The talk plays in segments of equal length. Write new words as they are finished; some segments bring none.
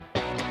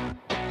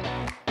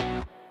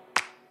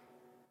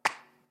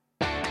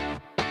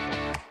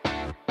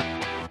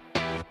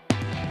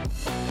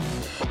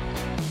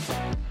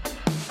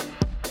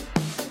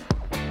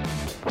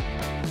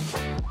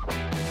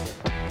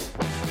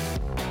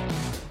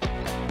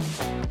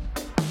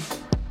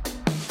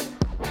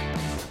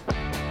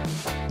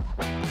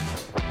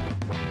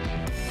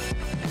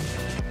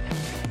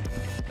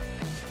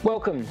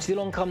Welcome to the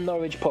Long Come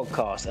Norwich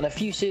podcast, an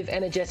effusive,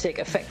 energetic,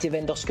 effective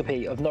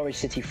endoscopy of Norwich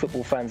City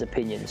football fans'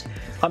 opinions.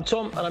 I'm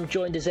Tom, and I'm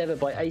joined as ever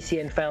by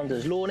ACN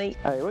founders Lorney,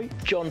 hey,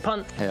 John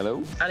Punt,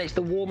 hello, and it's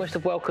the warmest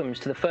of welcomes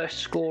to the first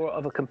scorer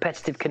of a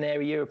competitive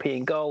Canary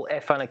European goal,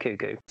 Efan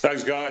Ekoku.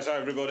 Thanks, guys. Hi,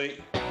 everybody.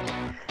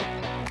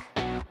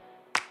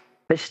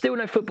 There's still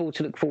no football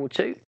to look forward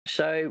to,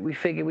 so we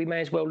figure we may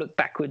as well look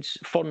backwards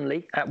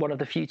fondly at one of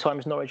the few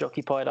times Norwich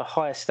occupied a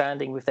higher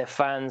standing with their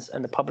fans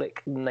and the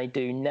public than they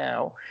do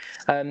now.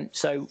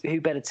 So who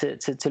better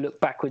to look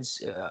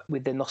backwards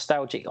with the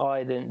nostalgic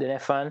eye than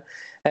Efan?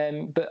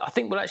 But I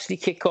think we'll actually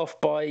kick off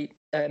by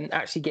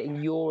actually getting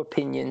your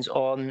opinions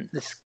on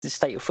the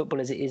state of football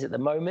as it is at the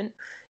moment.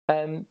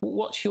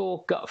 What's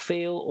your gut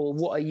feel, or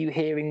what are you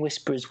hearing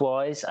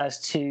whispers-wise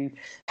as to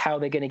how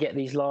they're going to get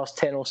these last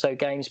 10 or so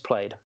games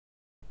played?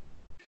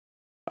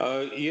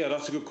 Yeah,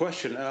 that's a good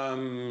question.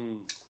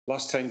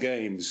 Last 10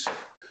 games,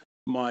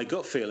 my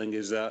gut feeling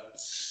is that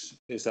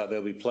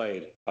they'll be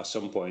played at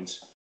some point.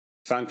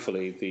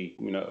 Thankfully,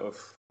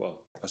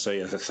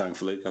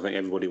 thankfully, I think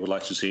everybody would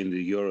like to see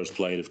the Euros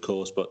played, of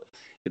course, but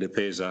it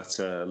appears that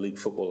league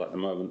football at the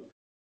moment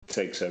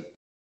takes a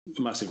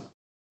massive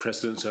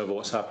precedence over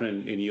what's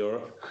happening in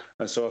Europe,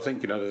 and so I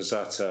think there's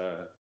that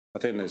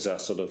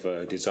sort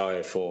of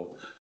desire for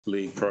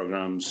league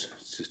programs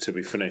to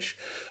be finished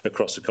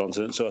across the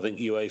continent. So I think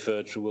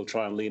UEFA will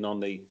try and lean on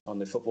the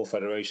football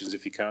federations,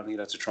 if you can,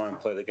 to try and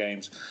play the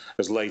games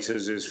as late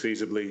as is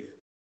feasibly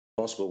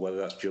possible, whether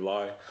that's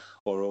July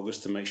or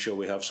August, to make sure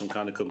we have some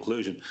kind of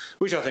conclusion,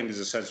 which I think is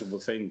a sensible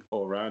thing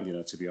all around,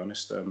 to be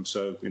honest.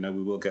 So we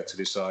will get to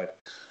decide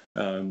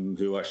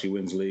who actually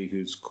wins the league,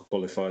 who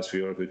qualifies for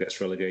Europe, who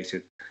gets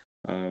relegated.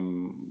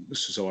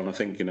 So on, I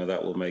think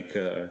that will make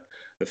the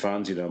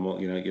fans more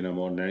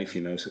than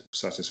anything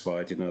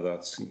satisfied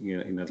that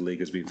the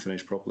league has been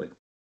finished properly.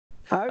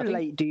 How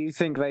late do you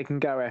think they can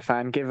go,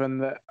 Efan, given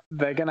that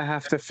they're going to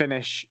have to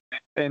finish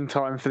in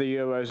time for the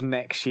Euros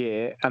next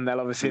year, and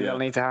they'll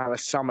need to have a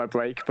summer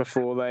break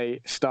before they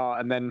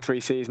start, and then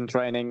pre-season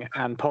training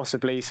and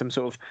possibly some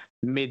sort of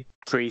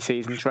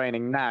mid-pre-season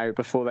training now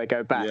before they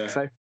go back.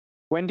 So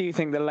when do you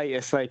think the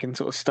latest they can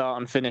sort of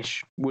start and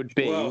finish would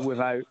be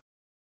without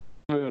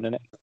ruining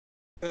it?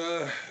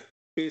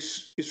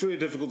 It's really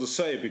difficult to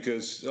say,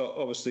 because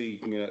obviously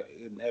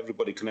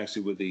everybody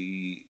connected with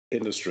the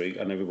industry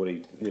and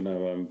everybody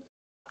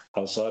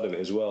outside of it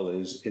as well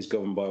is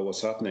governed by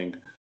what's happening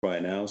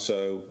right now.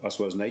 So I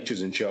suppose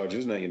nature's in charge,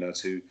 isn't it?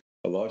 To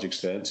a large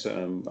extent.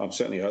 I'm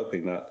certainly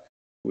hoping that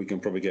we can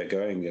probably get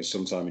going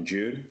sometime in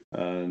June,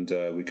 and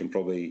we can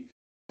probably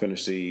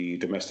finish the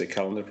domestic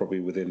calendar probably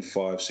within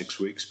 5-6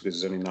 weeks,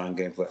 because there's only 9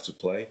 games left to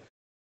play.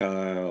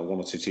 One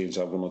or two teams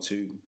have 1 or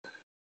 2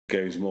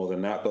 games more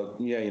than that, but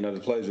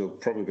the players will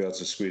probably be able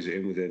to squeeze it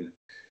in within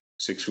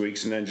 6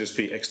 weeks, and then just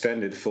be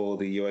extended for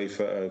the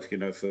UEFA,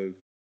 for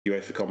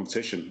UEFA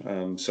competition.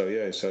 So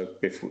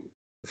if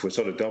we're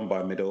sort of done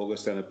by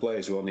mid-August, then the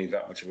players won't need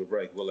that much of a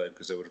break, will they?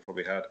 Because they would have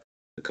probably had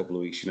a couple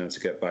of weeks, to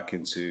get back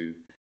into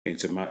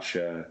match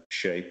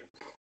shape,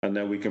 and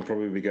then we can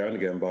probably be going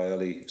again by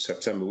early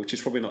September, which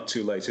is probably not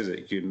too late, is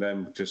it? You can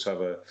then just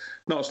have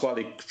not a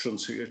slightly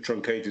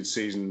truncated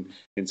season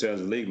in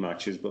terms of league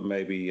matches, but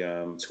maybe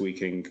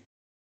tweaking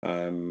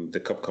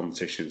the cup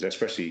competitions,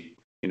 especially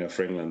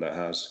for England that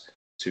has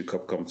 2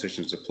 cup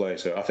competitions to play.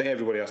 So I think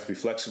everybody has to be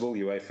flexible.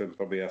 UEFA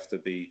probably have to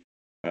be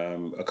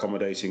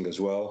accommodating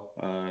as well,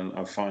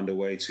 and find a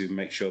way to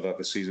make sure that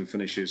the season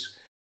finishes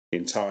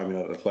in time,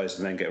 that the players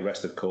can then get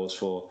rest, of course,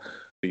 for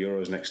the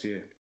Euros next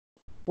year.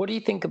 What do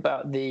you think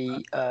about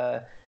the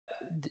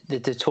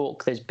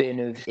talk there's been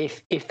of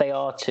if they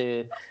are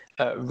to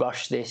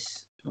rush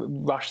these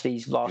last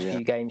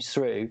few games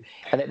through,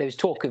 and there was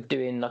talk of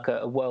doing like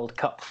a World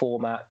Cup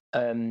format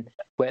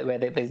where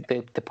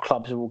the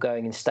clubs are all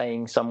going and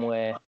staying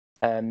somewhere,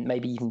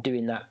 maybe even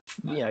doing that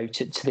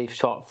to the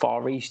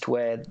Far East,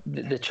 where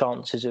the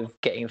chances of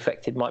getting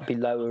infected might be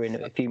lower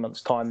in a few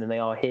months' time than they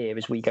are here,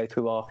 as we go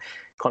through our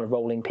kind of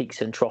rolling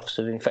peaks and troughs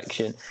of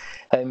infection.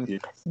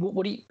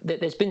 What do you?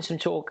 There's been some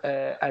talk,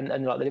 and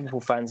like the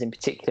Liverpool fans in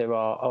particular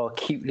are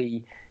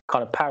acutely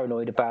kind of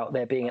paranoid about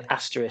there being an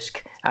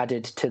asterisk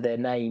added to their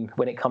name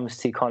when it comes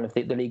to kind of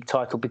the league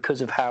title,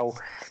 because of how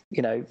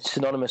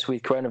synonymous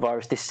with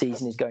coronavirus this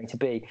season is going to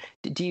be.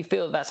 Do you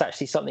feel that's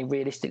actually something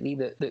realistically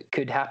that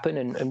could happen,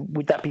 and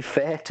would that be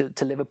fair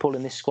to Liverpool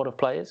and this squad of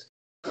players?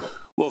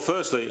 Well,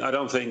 firstly, I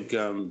don't think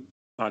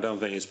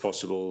it's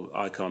possible.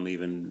 I can't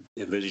even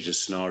envisage a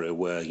scenario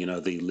where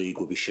the league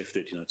will be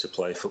shifted to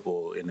play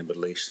football in the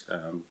Middle East.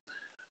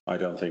 I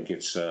don't think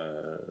that's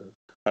right.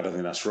 I don't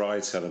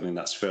think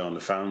that's fair on the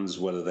fans,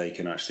 whether they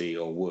can actually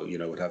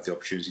would have the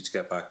opportunity to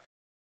get back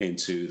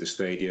into the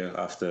stadia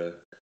after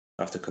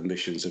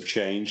conditions have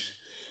changed.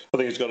 I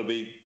think it's got to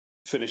be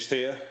finished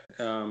here.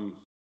 I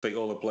think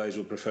all the players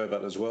would prefer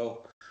that as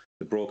well.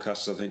 The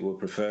broadcasters, I think, would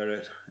prefer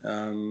it.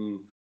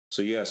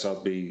 So yes,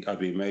 I'd be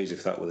amazed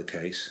if that were the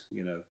case.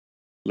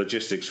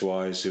 Logistics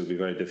wise, it would be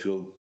very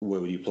difficult. Where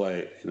would you play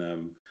it?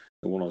 In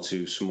one or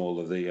two small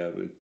of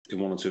the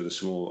one or two of the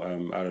small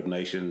Arab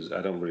nations,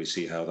 I don't really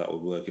see how that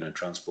would work.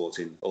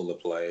 Transporting all the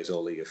players,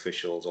 all the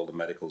officials, all the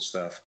medical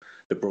staff,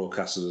 the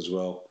broadcasters as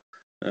well.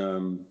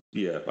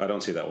 I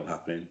don't see that one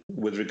happening.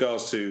 With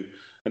regards to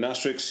an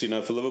asterisk,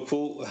 for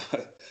Liverpool,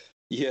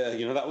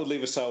 that would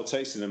leave a sour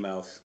taste in the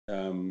mouth.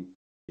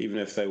 Even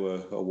if they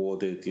were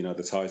awarded,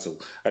 the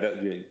title.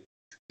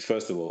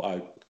 First of all,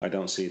 I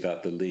don't see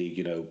that the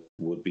league,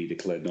 would be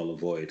declared null and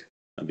void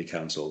and be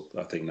cancelled.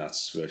 I think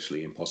that's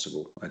virtually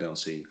impossible. I don't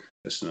see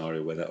a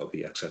scenario where that would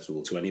be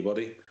acceptable to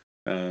anybody.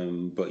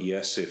 But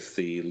yes, if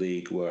the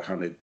league were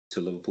handed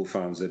to Liverpool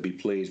fans, they'd be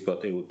pleased,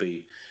 but it would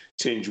be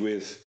tinged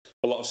with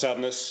a lot of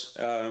sadness.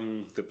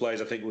 The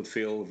players, I think, would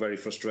feel very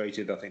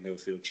frustrated. I think they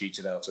would feel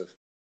cheated out of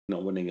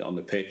not winning it on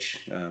the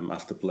pitch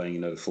after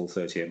playing, the full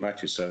 38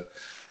 matches. So,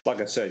 like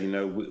I said,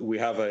 we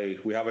have a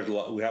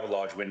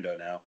large window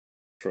now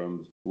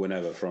from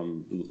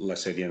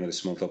let's say the end of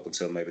this month up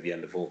until maybe the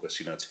end of August,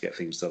 to get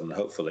things done. And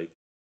hopefully,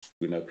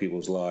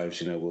 people's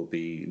lives, will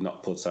be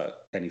not put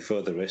at any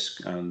further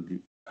risk, and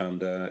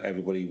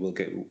everybody will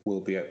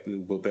be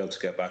able to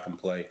get back and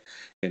play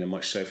in a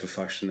much safer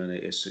fashion than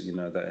it is,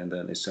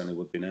 than it certainly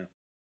would be now.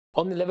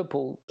 On the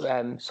Liverpool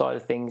side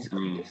of things,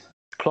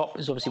 Klopp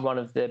is obviously one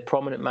of the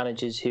prominent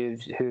managers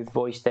who've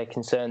voiced their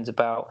concerns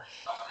about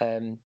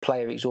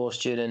player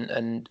exhaustion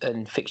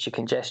and fixture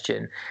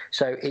congestion.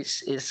 So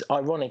it's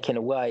ironic in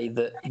a way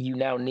that you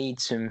now need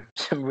some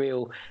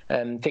real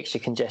fixture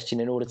congestion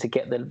in order to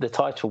get the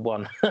title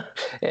won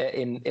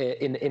in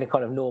a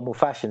kind of normal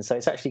fashion. So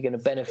it's actually going to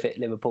benefit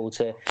Liverpool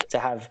to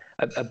have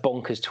a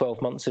bonkers 12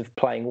 months of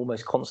playing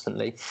almost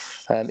constantly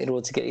in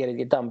order to get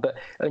it done. But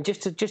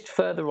just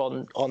further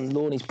on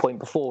Lorne's point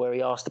before, where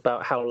he asked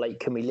about how late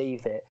can we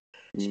leave it.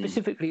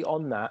 Specifically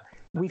on that,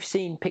 we've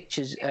seen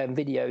pictures and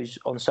videos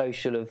on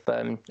social of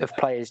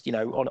players,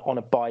 on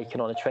a bike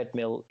and on a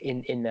treadmill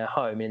in their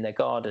home, in their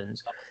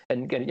gardens,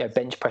 and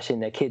bench pressing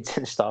their kids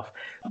and stuff.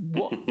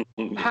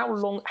 How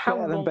long?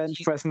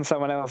 Bench pressing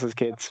someone else's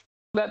kids.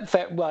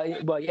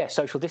 Well, yeah,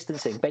 social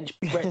distancing, bench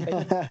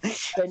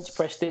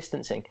press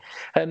distancing.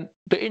 But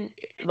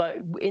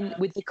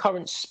with the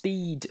current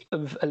speed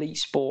of elite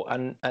sport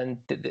and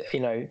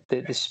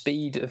the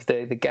speed of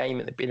the game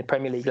in the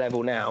Premier League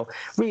level now,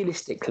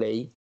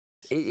 realistically,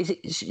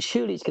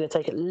 surely it's going to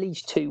take at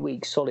least 2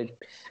 weeks solid,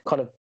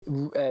 kind of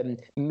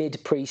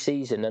mid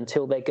pre-season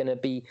until they're going to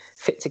be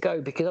fit to go,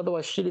 because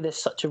otherwise, surely there's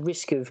such a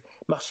risk of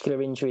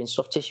muscular injury and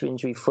soft tissue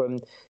injury from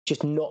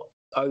just not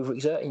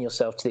overexerting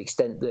yourself to the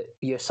extent that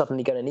you're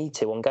suddenly going to need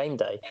to on game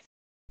day.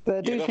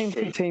 There do seem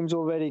to be teams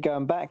already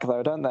going back,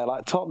 though, don't there?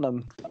 Like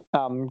Tottenham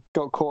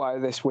got caught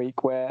out this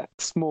week where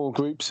small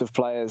groups of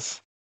players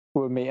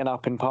were meeting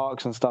up in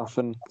parks and stuff,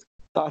 and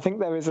I think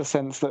there is a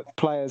sense that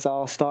players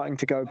are starting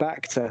to go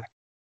back to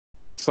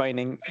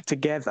training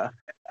together.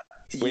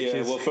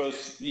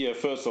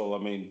 First of all, I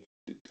mean,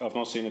 I've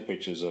not seen the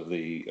pictures of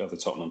the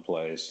Tottenham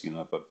players,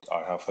 but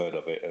I have heard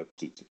of it.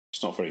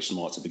 It's not very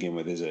smart to begin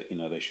with, is it?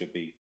 They should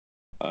be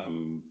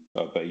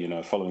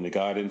following the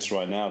guidance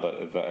right now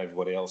that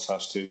everybody else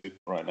has to.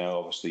 Right now,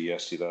 obviously,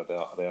 yes,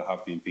 there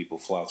have been people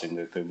flouting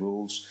the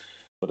rules,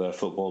 but there are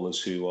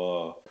footballers who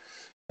are,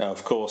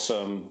 of course,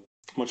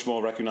 much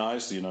more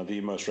recognised.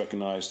 The most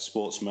recognised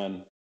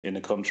sportsmen in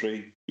the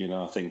country.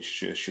 I think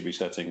should be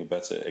setting a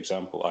better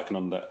example. I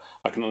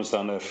can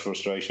understand their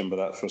frustration, but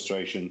that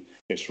frustration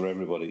is for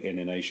everybody in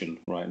the nation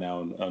right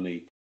now, and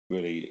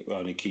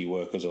only key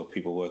workers or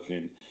people working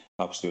in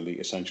absolutely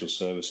essential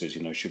services,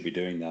 should be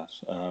doing that.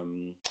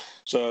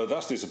 So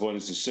that's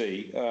disappointing to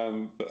see.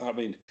 But I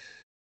mean,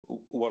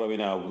 what are we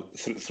now?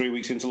 3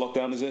 weeks into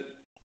lockdown, is it?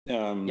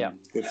 Yeah.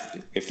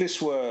 If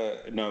this were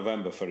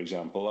November, for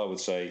example, I would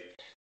say,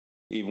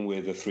 even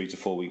with a 3 to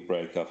 4 week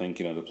break, I think,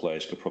 the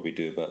players could probably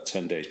do about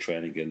 10 days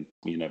training and,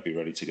 be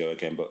ready to go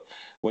again. But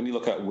when you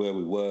look at where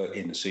we were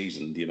in the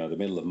season, the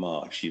middle of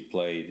March, you've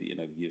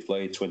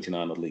played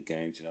 29 odd league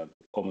games.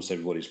 Almost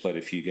everybody's played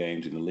a few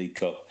games in the League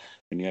Cup,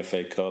 in the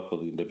FA Cup, or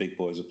the big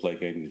boys have played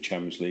games in the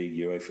Champions League,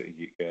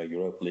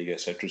 Europa League,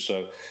 etc.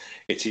 So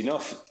it's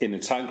enough in the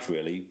tank,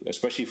 really,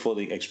 especially for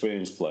the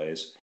experienced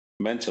players,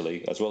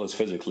 mentally as well as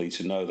physically,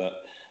 to know that,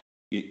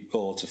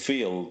 or to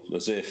feel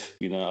as if,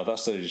 at that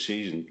stage of the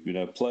season,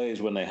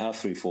 players, when they have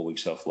 3-4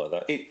 weeks off like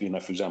that,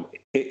 for example,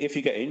 if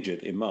you get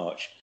injured in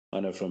March, I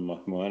know from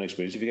my own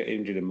experience, if you get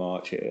injured in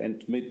March,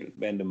 end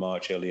of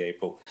March, early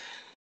April,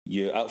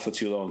 you're out for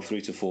too long,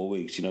 3 to 4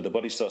 weeks, the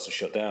body starts to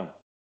shut down.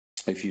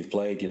 If you've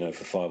played,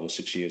 for 5 or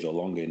 6 years or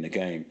longer in the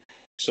game,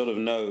 sort of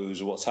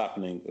knows what's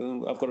happening.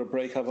 Oh, I've got a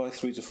break, have I?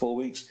 3 to 4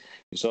 weeks?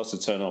 It starts to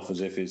turn off as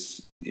if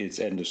it's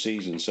end of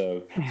season.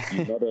 So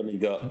you've not only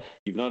got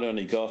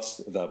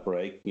that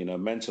break,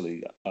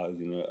 mentally,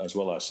 as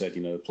well. I said,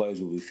 the players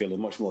will be feeling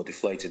much more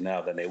deflated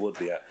now than they would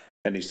be at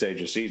any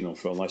stage of season.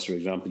 Unless, for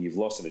example, you've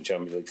lost in the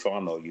Champions League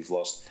final, or you've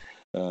lost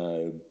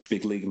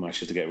big league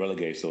matches to get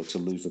relegated or to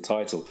lose the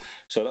title.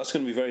 So that's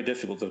going to be very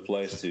difficult for the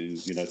players to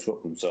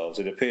up themselves.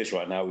 It appears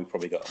right now we've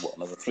probably got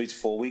another 3 to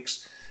 4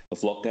 weeks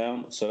of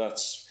lockdown. So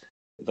that's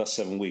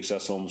 7 weeks.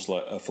 That's almost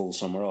like a full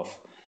summer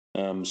off.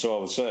 So I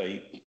would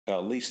say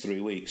at least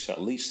 3 weeks,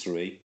 at least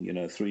three,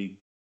 3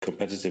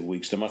 competitive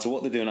weeks, no matter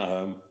what they're doing at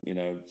home,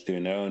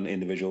 doing their own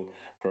individual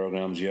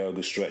programs,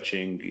 yoga,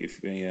 stretching. If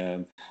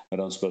I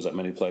don't suppose that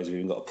many players have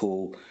even got a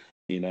pool,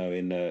 in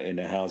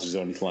their houses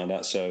or anything like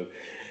that. So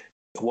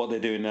what they're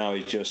doing now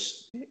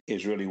is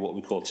really what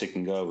we call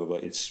ticking over,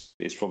 but it's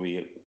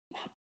probably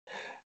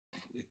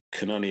it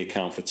can only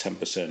account for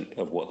 10%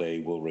 of what they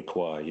will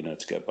require,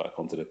 to get back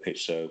onto the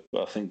pitch. So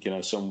I think,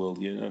 some will,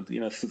 3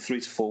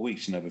 to 4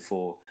 weeks,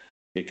 before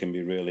it can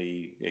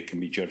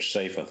be judged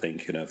safe. I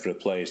think, for the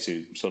players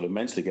to sort of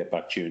mentally get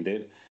back tuned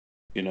in,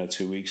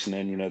 2 weeks, and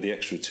then, the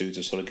extra 2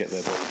 to sort of get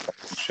their body back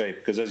in shape.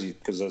 Because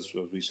as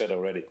we said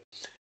already,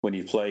 when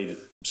you've played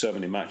so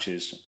many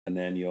matches and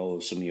then all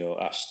of a sudden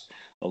you're asked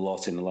a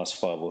lot in the last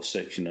 5 or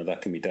 6,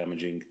 that can be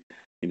damaging,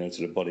 to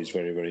the bodies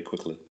very, very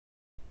quickly.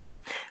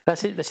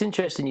 That's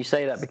interesting you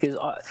say that, because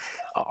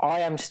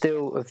I am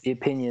still of the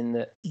opinion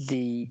that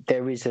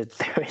there is a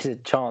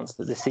chance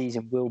that the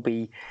season will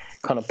be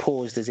kind of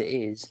paused as it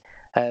is,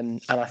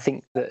 and I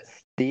think that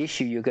the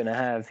issue you're going to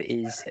have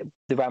is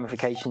the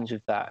ramifications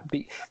of that.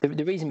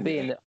 The reason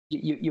being that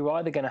you're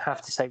either going to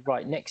have to say,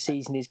 right, next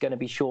season is going to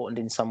be shortened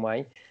in some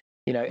way.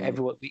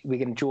 Everyone, we're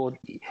going to draw,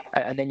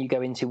 and then you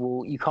go into,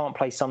 well, you can't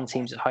play some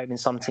teams at home and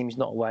some teams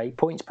not away.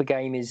 Points per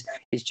game is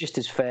just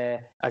as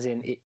fair, as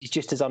in it's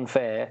just as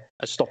unfair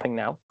as stopping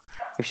now.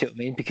 If you see what I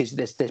mean, because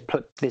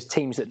there's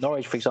teams that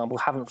Norwich, for example,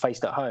 haven't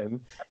faced at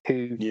home,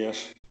 who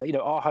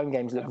our home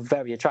games look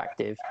very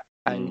attractive.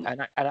 And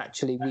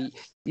actually,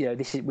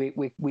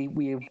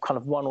 we're kind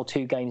of 1 or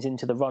 2 games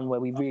into the run where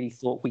we really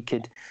thought we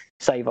could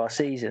save our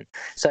season.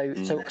 So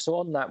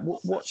on that,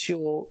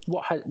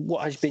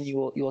 what has been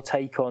your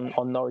take on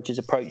Norwich's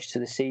approach to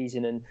the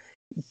season? And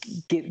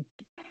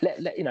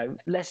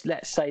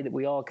let's say that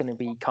we are going to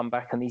be come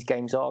back and these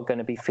games are going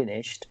to be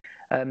finished.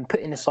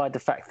 Putting aside the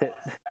fact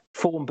that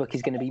form book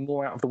is going to be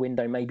more out of the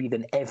window maybe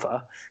than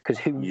ever, because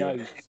who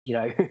knows,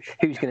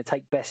 who's going to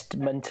take best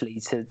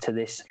mentally to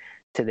this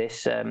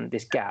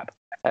gap.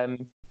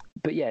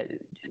 But yeah,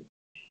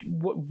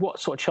 what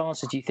sort of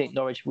chances do you think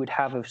Norwich would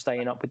have of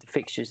staying up with the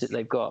fixtures that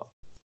they've got?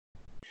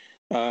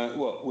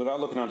 Well, without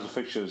looking at the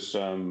fixtures,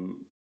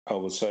 I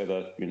would say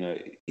that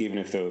even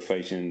if they were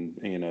facing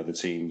the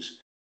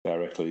teams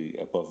directly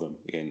above them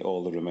in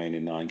all the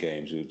remaining 9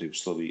 games, it would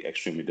still be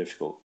extremely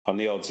difficult. And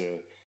the odds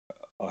are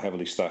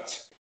heavily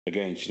stacked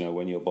against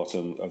when you're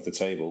bottom of the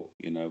table.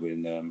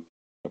 In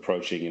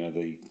approaching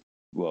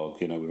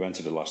we've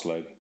entered the last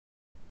leg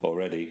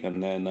already,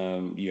 and then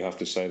you have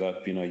to say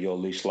that you're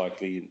least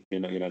likely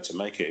to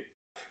make it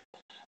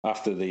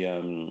after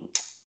the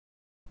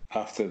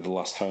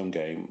last home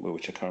game,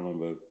 which I can't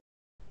remember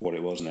what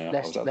it was now.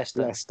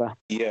 Leicester.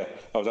 Yeah,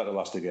 I was at the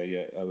Leicester game.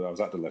 Yeah, I was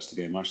at the Leicester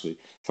game actually.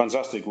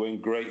 Fantastic win,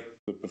 great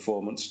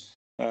performance.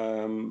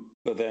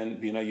 But then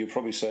you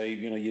probably say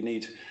you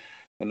need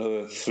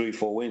another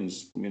 3-4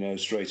 wins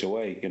straight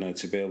away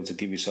to be able to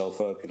give yourself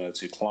hope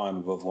to climb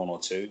above 1 or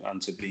 2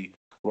 and to be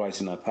right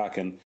in that pack.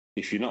 And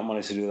if you're not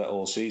managed to do that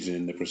all season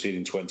in the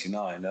preceding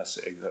 29, that's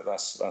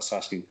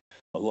asking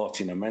a lot,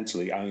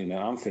 mentally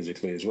and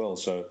physically as well.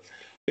 So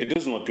it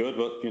doesn't look good,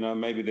 but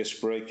maybe this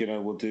break,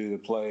 will do the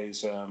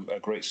players a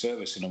great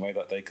service in a way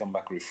that they come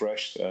back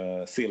refreshed,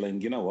 feeling,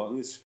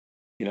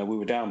 we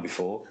were down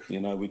before.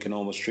 We can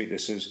almost treat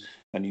this as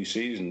a new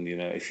season.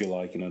 If you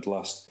like, the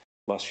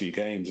last few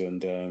games,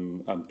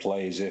 and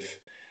play as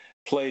if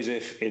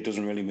it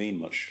doesn't really mean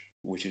much,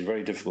 which is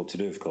very difficult to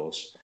do, of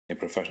course, in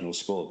professional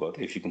sport. But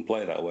if you can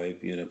play that way,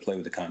 play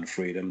with the kind of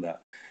freedom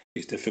that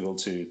is difficult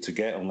to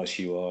get unless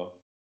you're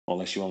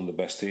one of the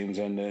best teams,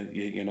 and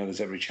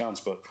there's every chance.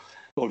 But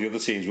all the other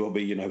teams will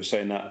be,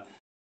 saying that,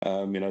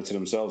 to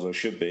themselves, or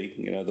should be,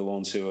 the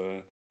ones who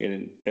are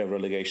in a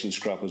relegation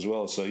scrap as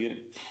well. So,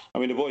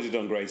 the boys have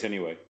done great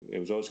anyway. It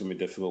was always going to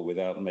be difficult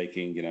without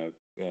making,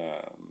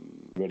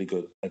 really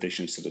good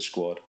additions to the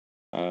squad.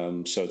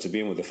 So to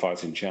be in with a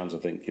fighting chance, I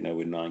think,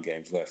 with 9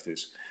 games left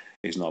is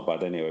not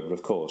bad anyway. But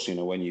of course,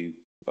 when you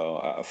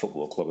are at a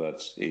football club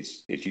that's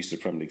used to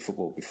Premier League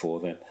football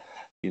before, then,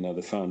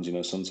 the fans,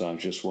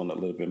 sometimes just want a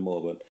little bit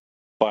more. But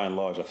by and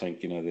large, I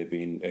think, they've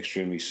been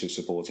extremely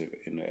supportive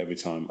every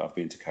time I've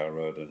been to Carrow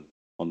Road and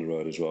on the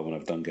road as well when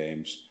I've done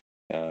games.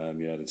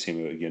 The team,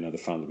 the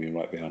fans have been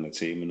right behind the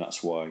team, and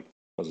that's why,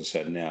 as I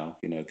said, now,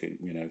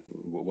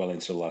 well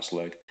into the last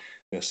leg,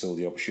 there's still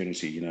the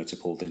opportunity, to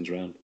pull things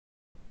around.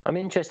 I'm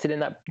interested in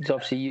that because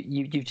obviously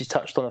you've just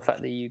touched on the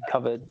fact that you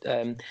covered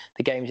the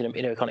games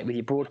kind of with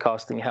your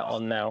broadcasting hat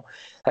on now.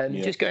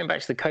 Just going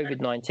back to the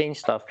COVID-19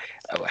 stuff,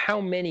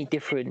 how many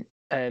different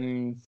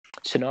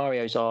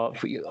scenarios are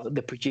for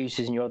the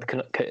producers and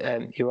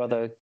your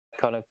other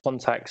kind of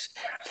contacts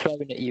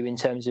throwing at you in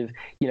terms of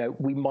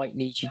we might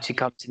need you to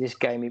come to this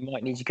game, we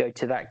might need you to go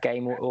to that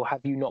game, or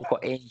have you not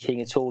got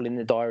anything at all in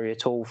the diary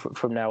at all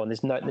from now on?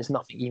 There's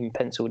nothing even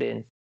penciled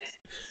in.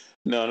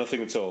 No,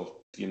 nothing at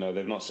all.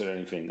 They've not said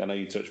anything. I know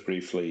you touched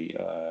briefly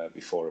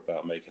before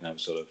about making them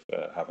sort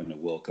of having a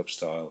World Cup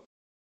style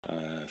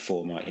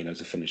format,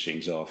 to finish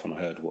things off. And I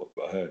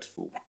heard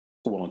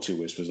one or two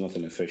whispers,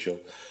 nothing official,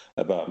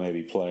 about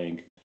maybe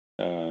playing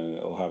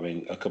or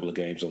having a couple of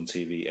games on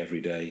TV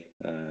every day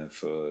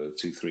for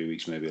 2-3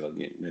 weeks,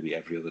 maybe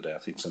every other day. I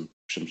think some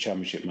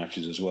championship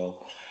matches as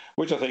well,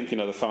 which I think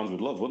the fans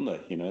would love,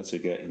 wouldn't they? To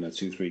get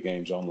 2-3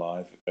 games on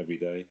live every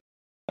day.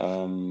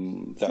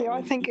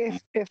 I think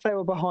if they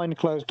were behind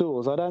closed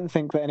doors, I don't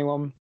think that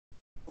anyone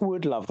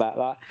would love that.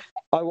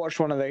 I watched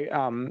one of the,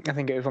 I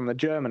think it was on the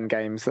German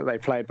games that they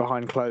played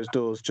behind closed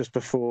doors just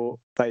before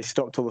they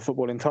stopped all the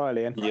football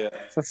entirely. And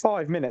for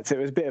 5 minutes, it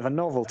was a bit of a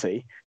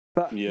novelty,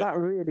 but that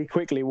really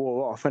quickly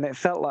wore off, and it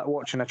felt like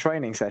watching a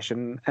training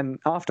session. And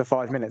after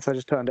 5 minutes, I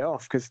just turned it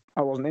off because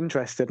I wasn't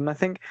interested. And I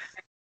think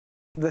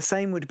the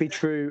same would be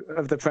true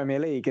of the Premier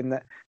League, in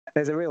that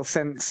there's a real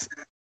sense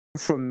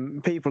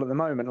from people at the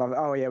moment, like,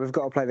 oh yeah, we've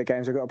got to play the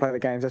games,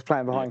 let's play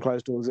them behind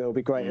closed doors, it'll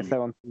be great if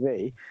they're on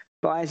TV.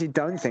 But I actually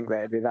don't think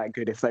they'd be that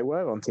good if they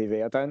were on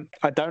TV.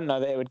 I don't know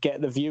that it would get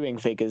the viewing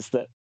figures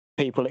that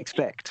people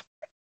expect.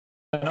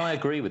 And I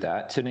agree with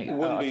that.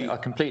 I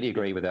completely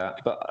agree with that.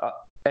 But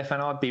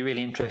Efan, I'd be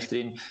really interested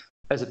in,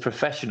 as a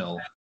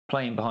professional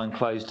playing behind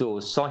closed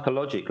doors,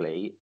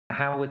 psychologically,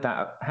 how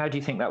do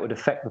you think that would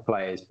affect the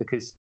players?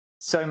 Because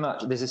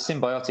there's a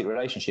symbiotic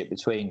relationship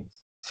between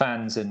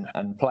fans and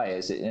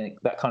players,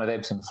 that kind of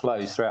ebbs and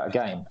flows throughout a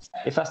game.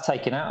 If that's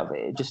taken out of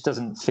it, it just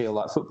doesn't feel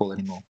like football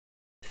anymore.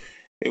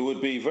 It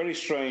would be very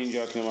strange,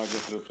 I can imagine,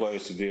 for the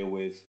players to deal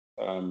with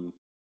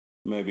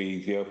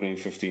maybe the opening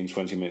 15,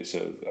 20 minutes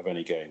of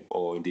any game,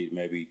 or indeed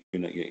maybe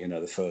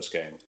the first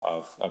game.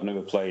 I've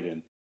never played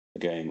in a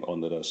game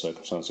under those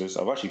circumstances.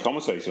 I've actually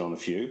commentated on a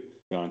few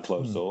behind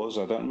closed doors.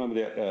 I don't remember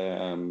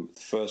the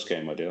first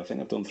game I did. I think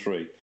I've done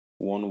 3.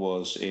 One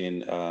was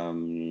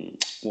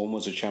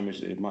a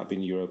Champions. It might be a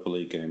Europa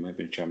League game,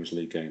 maybe a Champions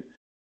League game,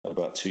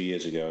 about 2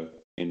 years ago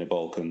in the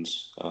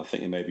Balkans. I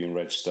think it may be in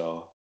Red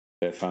Star.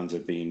 Their fans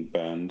had been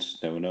banned.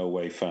 There were no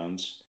away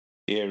fans.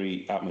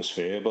 Eerie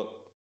atmosphere,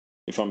 but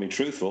if I'm being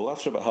truthful,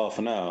 after about half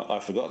an hour, I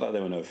forgot that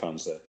there were no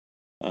fans there,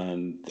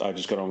 and I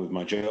just got on with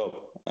my job.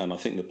 And I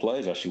think the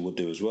players actually would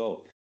do as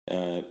well,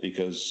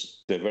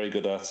 because they're very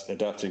good at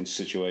adapting to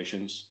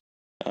situations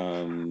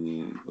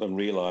and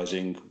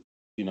realizing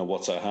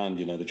what's at hand.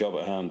 The job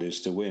at hand is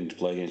to win, to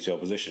play against the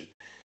opposition.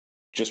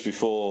 Just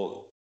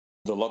before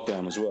the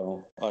lockdown as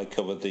well, I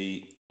covered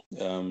the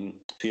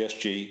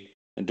PSG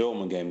and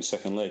Dortmund game, the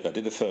second leg. I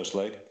did the first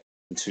leg,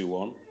 the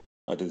 2-1.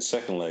 I did the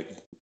second leg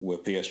where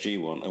PSG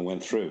won and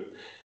went through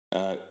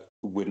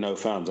with no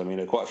fans. I mean,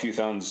 there are quite a few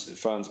fans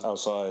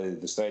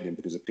outside the stadium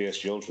because the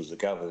PSG ultras are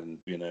gathered,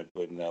 like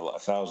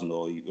 1,000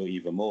 or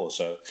even more.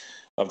 So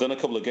I've done a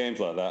couple of games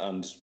like that,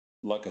 and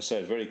like I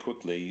said, very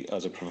quickly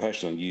as a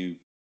professional, you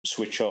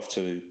switch off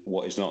to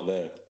what is not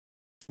there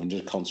and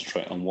just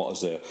concentrate on what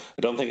is there.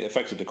 I don't think it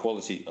affected the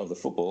quality of the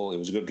football. It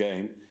was a good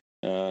game.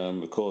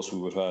 Of course, we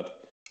would have had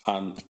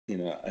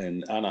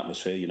an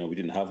atmosphere. We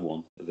didn't have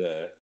one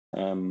there.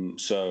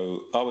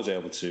 So I was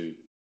able to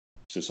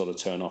sort of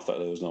turn off that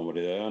there was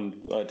nobody there. And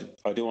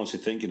I do honestly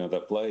think,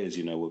 that players,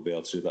 would be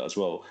able to do that as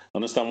well. I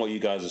understand what you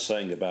guys are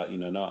saying about,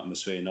 no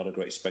atmosphere, not a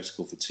great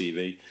spectacle for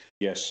TV.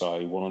 Yes, I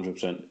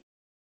 100%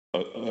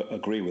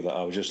 agree with that.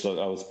 I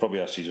was probably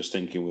actually just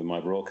thinking with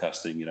my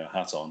broadcasting,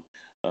 hat on,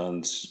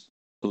 and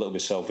a little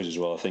bit selfish as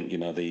well. I think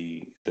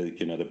the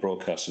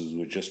broadcasters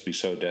would just be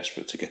so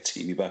desperate to get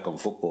TV back on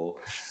football,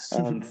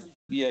 and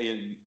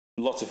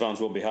lots of fans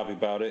will be happy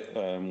about it.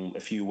 A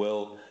few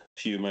will, a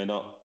few may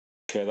not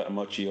care that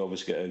much. You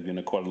obviously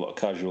get quite a lot of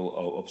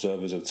casual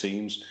observers of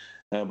teams,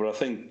 but I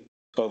think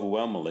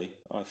overwhelmingly,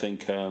 I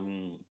think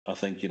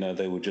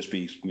they would just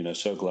be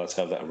so glad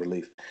to have that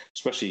relief,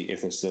 especially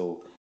if they're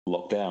still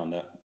locked down.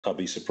 That I'd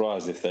be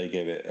surprised if they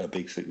gave it a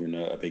big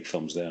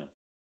thumbs down.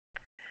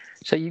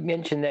 So you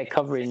mentioned they're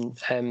covering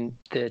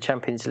the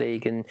Champions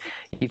League, and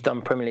you've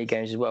done Premier League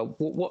games as well.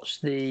 What's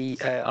the?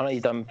 I know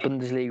you've done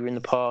Bundesliga in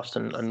the past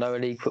and lower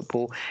league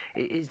football.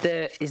 Is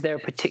there a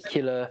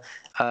particular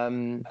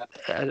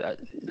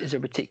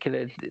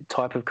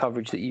type of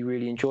coverage that you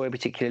really enjoy, a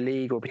particular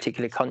league or a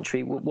particular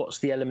country? What's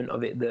the element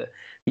of it that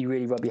you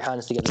really rub your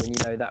hands together when you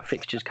know that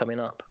fixture's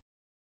coming up?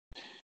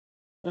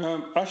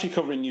 Actually,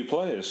 covering new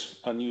players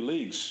and new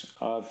leagues.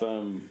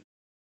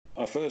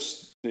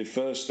 The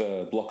first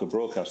block of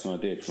broadcasting I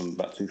did from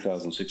about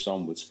 2006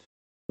 onwards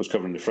was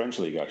covering the French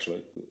league,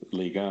 actually,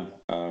 Ligue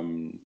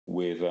 1,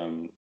 with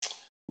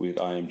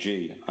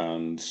IMG,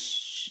 and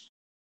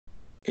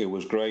it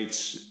was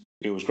great.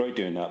 It was great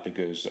doing that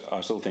because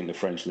I still think the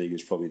French league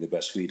is probably the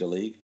best feeder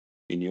league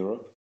in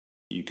Europe.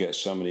 You get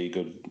so many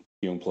good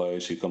young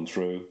players who come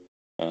through,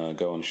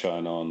 go and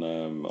shine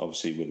on.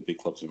 Obviously, with the big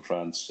clubs in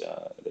France,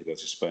 they go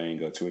to Spain,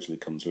 go to Italy,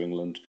 come to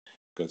England,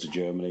 go to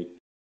Germany.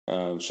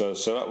 So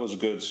that was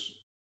good.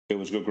 It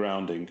was good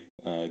grounding,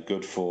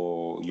 good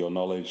for your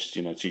knowledge.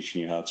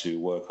 Teaching you how to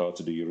work hard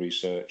to do your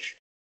research,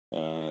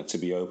 to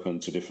be open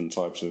to different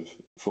types of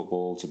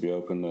football, to be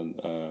open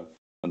and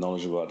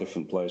knowledgeable about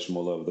different players from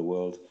all over the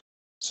world.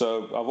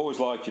 So I've always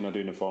liked,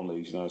 doing the foreign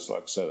leagues. It's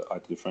like I said, I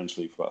did the French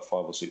league for about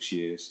 5 or 6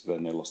 years.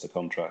 Then they lost the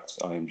contract,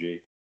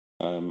 IMG,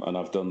 And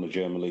I've done the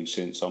German league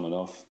since, on and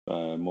off,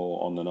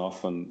 more on and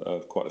off, and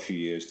quite a few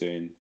years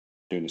doing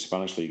the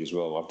Spanish league as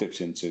well. I've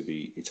dipped into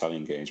the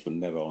Italian games, but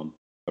never on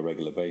a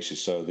regular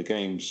basis. So the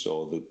games,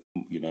 or the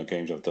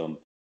games I've done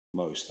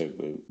mostly,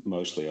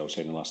 I would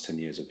say in the last 10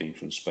 years, have been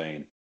from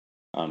Spain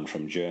and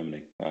from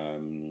Germany.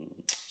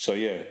 So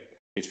yeah,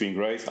 it's been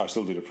great. I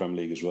still do the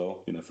Premier League as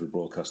well, for the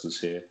broadcasters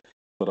here.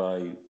 But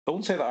I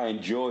wouldn't say that I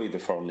enjoy the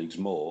foreign leagues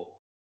more.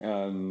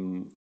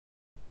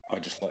 I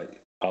just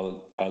I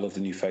love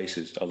the new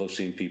faces. I love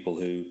seeing people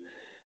who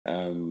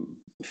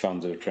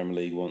fans of the Premier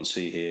League won't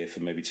see here for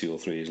maybe 2 or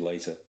 3 years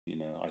later.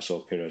 I saw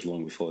Pires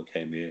long before he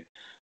came here.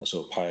 I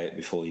saw Payet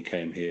before he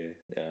came here,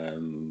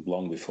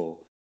 long before.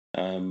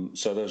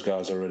 So those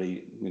guys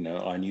already,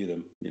 I knew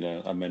them,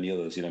 and many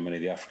others, many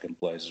of the African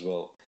players as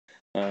well.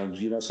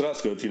 So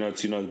that's good,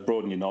 to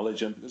broaden your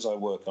knowledge. And because I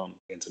work on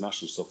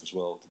international stuff as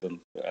well, done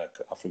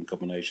African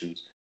Cup of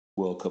Nations,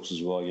 World Cups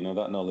as well,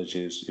 that knowledge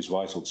is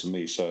vital to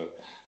me. So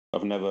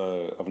I've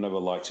never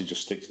liked to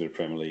just stick to the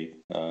Premier League.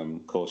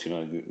 Of course,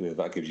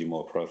 that gives you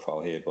more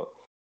profile here, but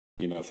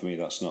for me,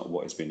 that's not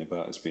what it's been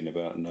about. It's been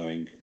about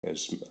knowing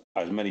as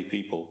many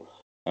people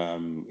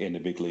in the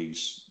big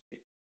leagues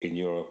in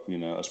Europe,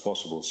 as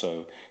possible.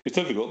 So it's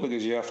difficult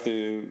because you have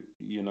to,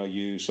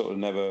 you sort of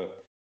never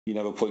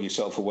put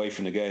yourself away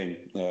from the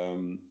game,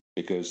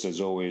 because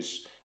there's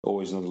always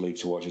another league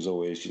to watch. There's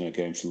always,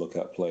 games to look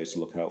at, players to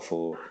look out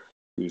for,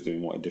 who's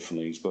doing what in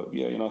different leagues. But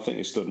yeah, I think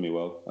it stood me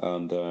well.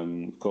 And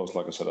of course,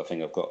 like I said, I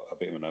think I've got a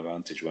bit of an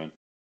advantage when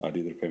I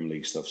do the Premier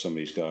League stuff. Some of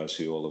these guys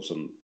who all of a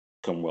sudden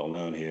come well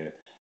known here,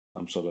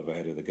 I'm sort of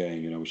ahead of the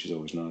game, which is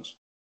always nice.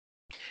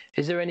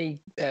 Is there any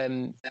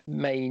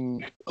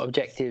main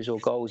objectives or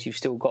goals you've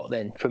still got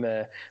then from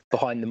a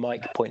behind the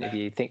mic point of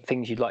view?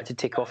 Things you'd like to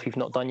tick off you've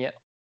not done yet?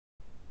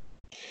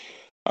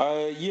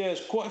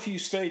 There's quite a few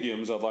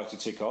stadiums I'd like to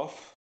tick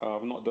off.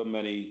 I've not done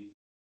many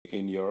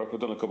in Europe.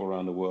 I've done a couple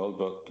around the world,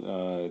 but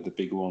the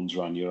big ones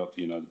around Europe,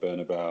 the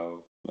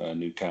Bernabeu,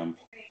 Nou Camp,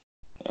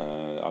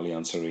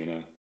 Allianz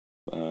Arena,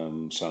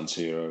 San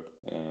Siro,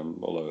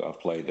 although I've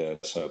played there,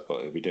 but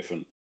it'll be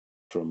different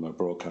from a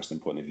broadcasting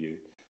point of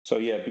view. So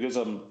yeah, because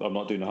I'm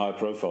not doing the high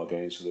profile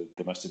games for the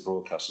domestic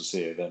broadcasters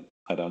here, then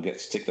I don't get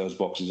to tick those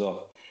boxes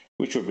off,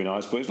 which would be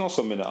nice, but it's not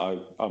something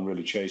that I'm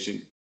really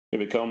chasing. If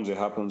it comes, it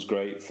happens,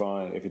 great,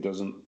 fine. If it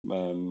doesn't,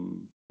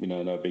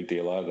 no big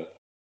deal either.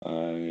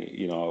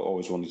 I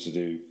always wanted to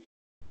do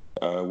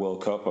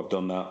World Cup. I've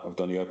done that. I've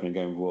done the opening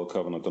game of World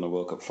Cup, and I've done a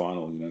World Cup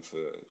final,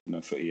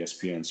 for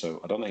ESPN.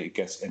 So I don't think it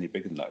gets any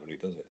bigger than that, really,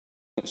 does it?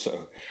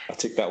 So I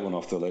ticked that one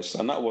off the list,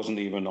 and that wasn't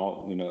even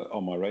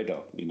on my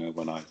radar.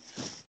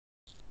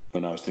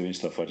 When I was doing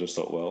stuff, I just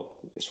thought, well,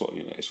 it's what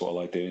I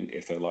like doing.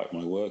 If they like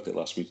my work,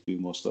 they'll ask me to do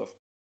more stuff,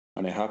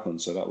 and it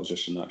happened. So that was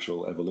just a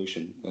natural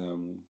evolution.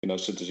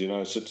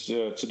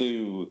 To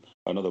do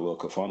another World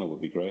Cup final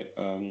would be great.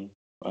 I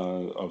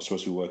was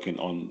supposed to be working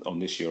on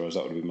this Euros.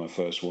 That would be my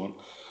first one.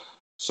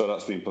 So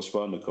that's been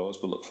postponed, of course,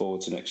 but look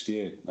forward to next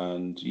year.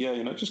 And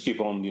yeah, just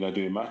keep on,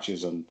 doing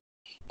matches and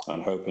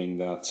hoping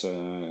that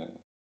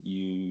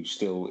you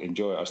still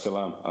enjoy it. I still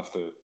am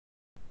after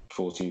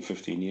 14,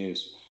 15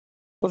 years.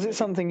 Was it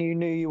something you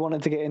knew you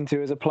wanted to get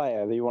into as a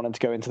player, that you wanted to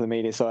go into the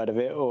media side of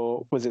it,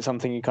 or was it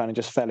something you kind of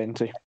just fell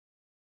into?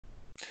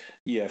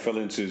 Yeah, fell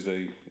into is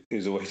the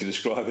way to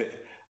describe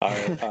it.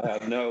 I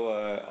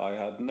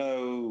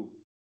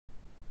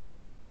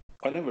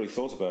never really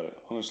thought about it,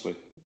 honestly.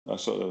 I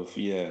sort of,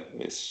 I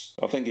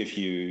think if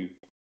you've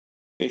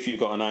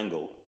got an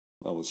angle,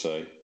 I would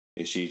say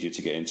it's easier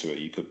to get into it.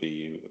 You could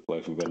be a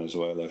player from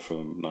Venezuela,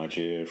 from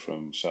Nigeria,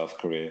 from South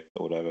Korea,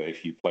 or whatever.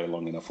 If you play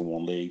long enough in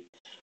one league,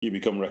 you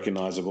become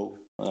recognisable,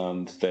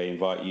 and they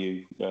invite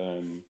you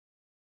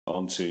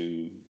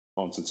onto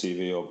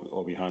TV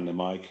or behind the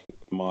mic.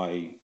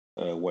 My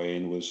way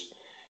in was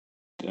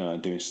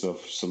doing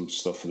some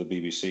stuff for the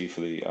BBC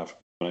for the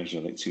African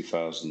Nation. I think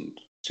 2000.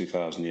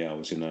 Yeah, I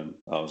was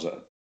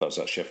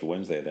at Sheffield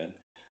Wednesday then,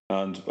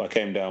 and I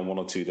came down 1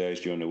 or 2 days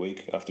during the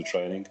week after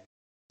training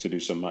to do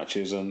some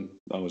matches, and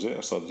that was it.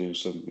 I started doing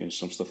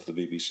some stuff for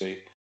the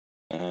BBC.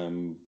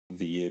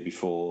 The year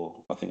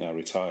before, I think I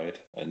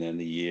retired, and then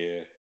the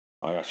year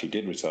I actually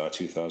did retire,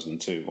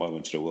 2002, I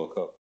went to the World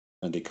Cup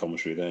and did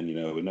commentary then.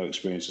 With no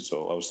experience at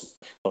all. I was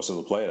still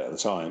a player at the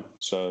time,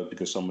 so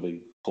because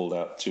somebody pulled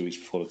out 2 weeks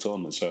before the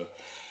tournament, so.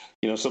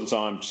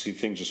 Sometimes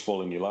things just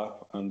fall in your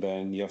lap, and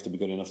then you have to be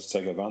good enough to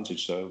take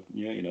advantage. So,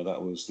 that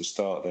was the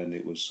start. Then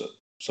it was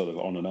sort of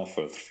on and off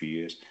for a few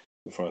years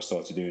before I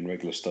started doing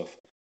regular stuff,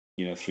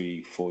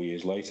 3-4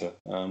 years later.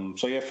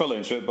 I fell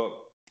into it,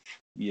 but,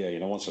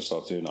 once I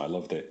started doing it, I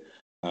loved it.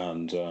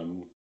 And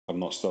I've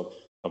not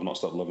stopped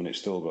loving it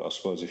still. But I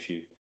suppose if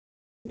you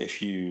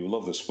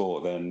love the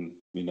sport, then,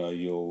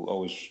 you'll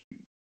always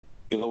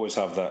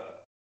have that.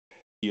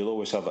 You'll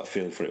always have that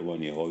feel for it,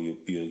 won't you? Or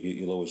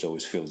you'll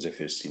always feel as if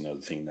it's the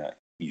thing that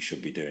you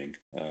should be doing.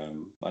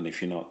 And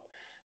if you're not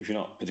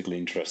particularly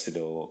interested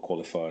or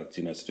qualified,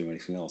 to do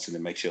anything else, and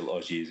it makes it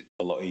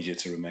a lot easier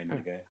to remain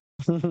in the game.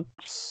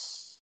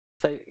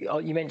 So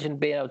you mentioned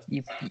being able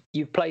to,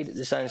 you've played at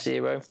the San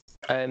Siro.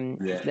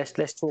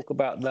 Let's talk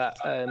about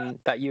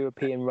that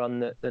European run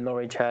that the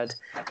Norwich had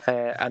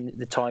and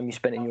the time you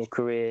spent in your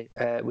career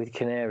with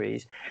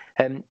Canaries.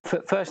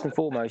 First and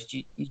foremost,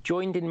 you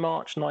joined in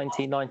March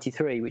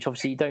 1993, which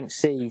obviously you don't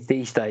see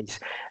these days.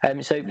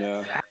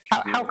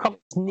 How come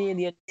it's near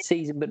the end of the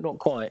season but not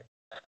quite?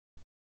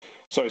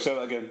 Sorry, say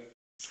that again.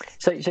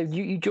 So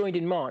you joined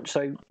in March.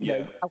 So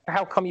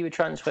how come you were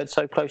transferred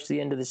so close to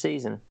the end of the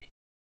season?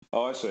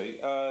 Oh, I see.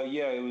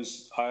 It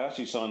was. I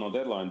actually signed on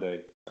deadline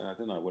day. I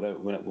don't know,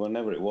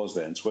 whenever it was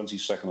then,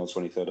 22nd or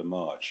 23rd of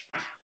March.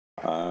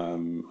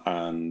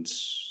 And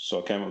so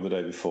I came up the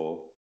day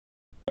before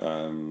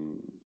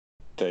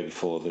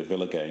the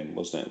Villa game,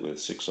 wasn't it, with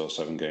 6 or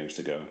 7 games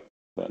to go,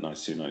 that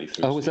 92-93.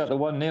 Oh, was that the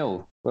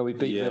 1-0 where we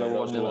beat Villa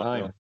 1-0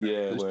 at home?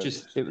 Yeah,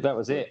 that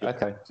was it.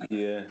 Okay.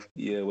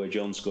 Yeah, where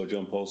John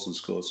Paulson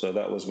scored. So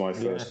that was my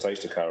first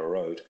taste of Carrow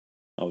Road.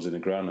 I was in the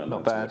ground that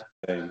night. Not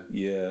bad.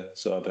 Yeah,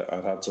 so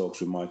I'd had talks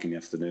with Mike in the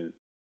afternoon,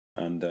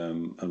 and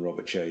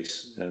Robert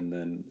Chase, and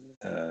then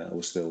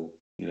we're still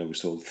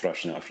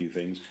thrashing out a few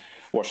things.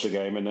 Watched the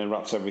game, and then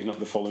wrapped everything up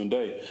the following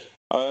day.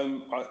 I'd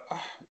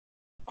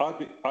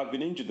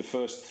been injured the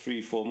first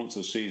 3-4 months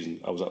of the season.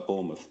 I was at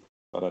Bournemouth.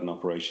 I'd had an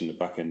operation at the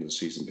back end of the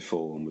season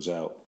before and was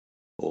out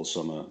all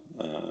summer,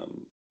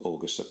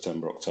 August,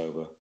 September,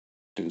 October.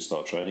 Didn't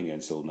start training again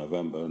until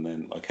November, and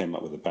then I came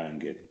up with a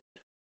bang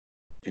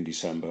in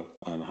December,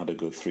 and I had a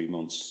good 3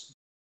 months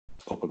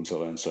up until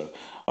then. So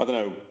I don't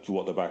know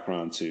what the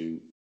background to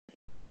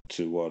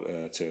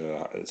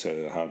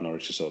how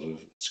Norwich has sort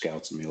of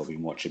scouted me or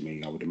been watching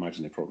me. I would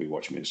imagine they're probably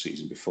watching me the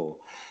season before.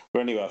 But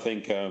anyway, I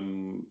think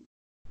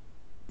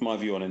my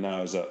view on it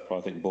now is that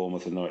I think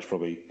Bournemouth and Norwich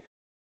probably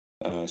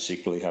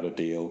secretly had a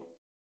deal,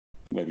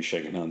 maybe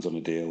shaking hands on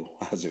a deal,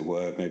 as it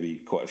were, maybe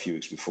quite a few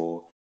weeks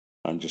before,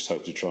 and just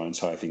hope to try and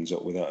tie things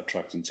up without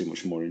attracting too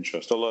much more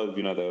interest. Although,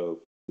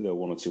 there were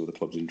 1 or 2 of the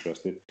clubs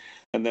interested.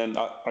 And then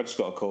I just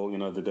got a call,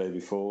 the day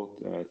before,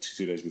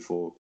 2 days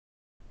before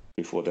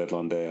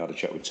deadline day. I had a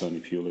chat with Tony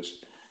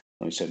Pulis,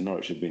 and he said,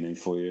 Norwich have been in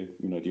for you.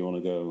 Do you want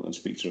to go and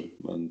speak to him?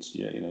 And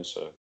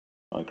so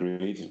I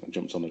agreed. I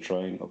jumped on the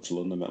train up to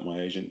London, met my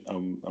agent,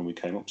 and we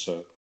came up.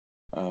 So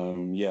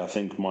I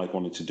think Mike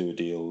wanted to do a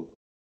deal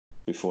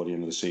before the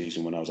end of the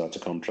season when I was out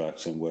of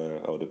contract, and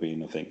where I would have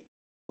been, I think,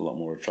 a lot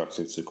more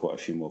attractive to quite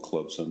a few more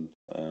clubs. And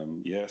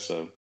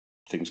so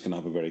things can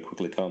happen very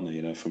quickly, can't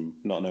they? From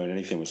not knowing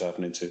anything was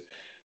happening to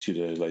 2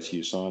 days later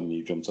you sign and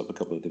you jumped up a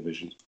couple of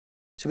divisions.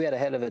 So we had a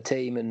hell of a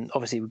team, and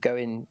obviously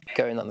going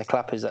on the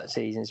clappers that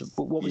season. So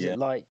what was it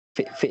like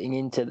fitting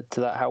into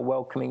that? How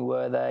welcoming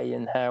were they,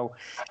 and how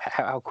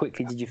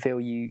quickly did you feel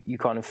you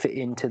kind of fit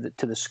into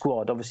the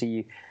squad? Obviously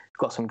you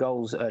got some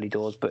goals early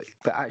doors, but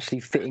actually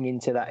fitting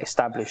into that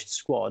established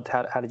squad,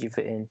 how did you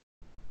fit in?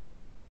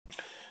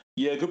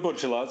 Yeah, good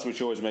bunch of lads,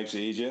 which always makes it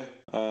easier.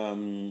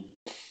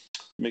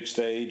 Mixed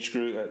age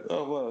group.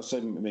 I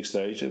say mixed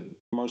age.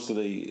 Most of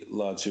the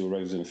lads who were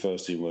regulars in the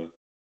first team were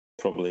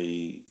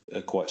probably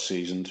quite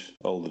seasoned,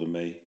 older than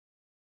me.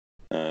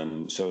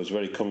 So it was a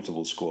very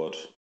comfortable squad.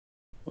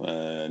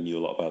 Knew a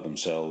lot about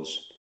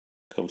themselves.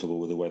 Comfortable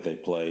with the way they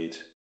played.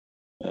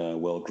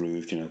 Well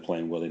grooved.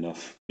 Playing well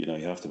enough. You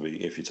have to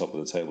be if you're top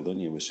of the table, don't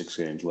you? With 6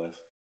 games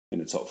left in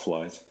the top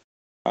flight.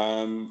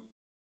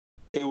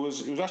 It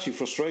was actually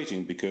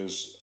frustrating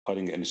because I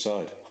didn't get any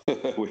side,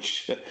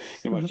 which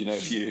imagine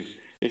if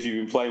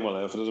you've been playing well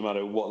enough, it doesn't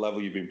matter what level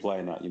you've been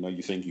playing at.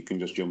 You think you can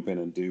just jump in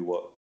and do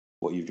what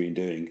you've been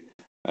doing.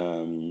 I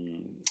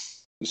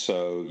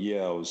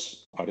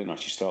didn't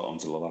actually start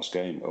until the last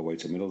game away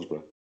to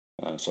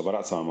Middlesbrough. So by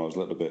that time I was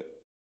a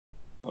bit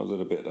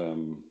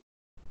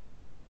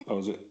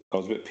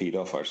peed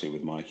off actually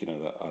with Mike.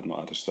 That I'd not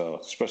had to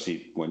start,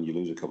 especially when you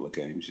lose a couple of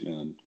games.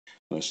 And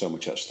there's so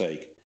much at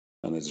stake,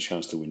 and there's a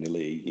chance to win the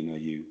league.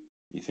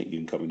 You think you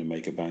can come in and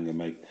make a bang and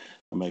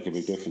make a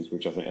big difference,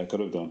 which I think I could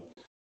have done.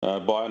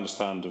 But I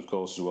understand, of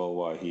course, as well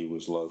why he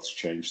was loath to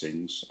change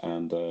things,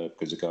 and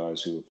because the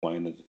guys who were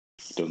playing had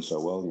done so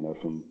well,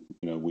 from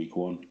week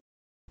one.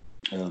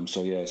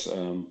 So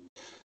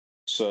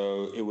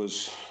it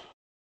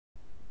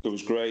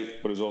was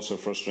great, but it was also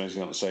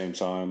frustrating at the same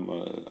time,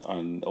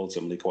 and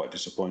ultimately quite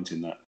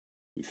disappointing that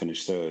we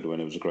finished third when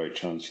it was a great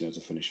chance, to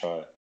finish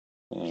higher.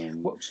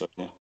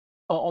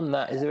 On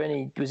that, was there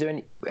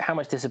any? How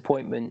much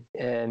disappointment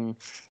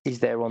is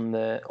there on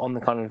the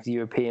kind of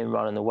European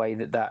run and the way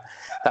that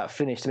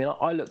finished? I mean,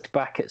 I looked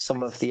back at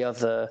some of the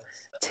other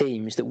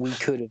teams that we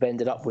could have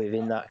ended up with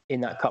in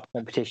that cup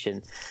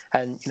competition,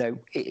 and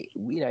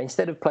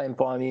instead of playing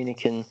Bayern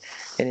Munich in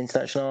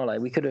Internazionale,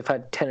 we could have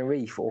had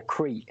Tenerife or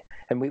Crete.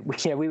 And we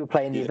were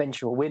playing the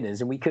eventual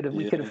winners, and we could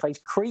have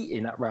faced Crete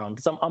in that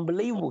round. Some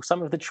unbelievable,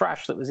 some of the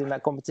trash that was in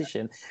that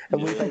competition,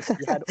 and we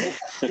basically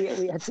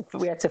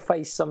we had to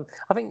face some.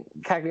 I think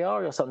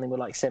Cagliari or something were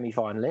like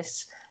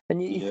semi-finalists,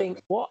 and you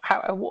think what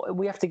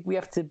we have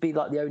to be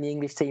like the only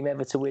English team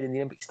ever to win in the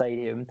Olympic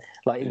Stadium,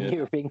 like in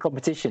European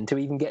competition, to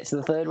even get to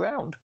the third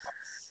round.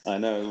 I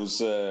know it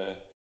was.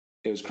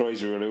 was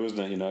crazy, really,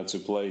 wasn't it? You know, to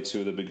play two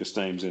of the biggest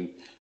names in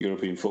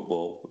European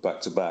football back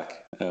to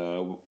back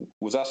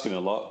was asking a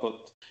lot,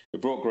 but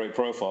it brought great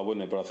profile,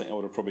 wouldn't it? But I think I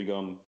would have probably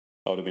gone.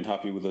 I would have been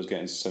happy with us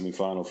getting to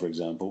semi-final, for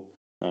example,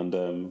 and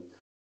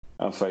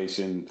I'm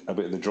facing a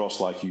bit of the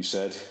dross, like you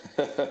said,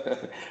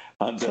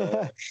 and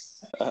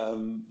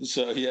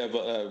so yeah.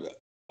 But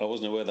I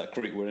wasn't aware that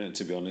Creek were in it.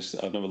 To be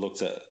honest, I've never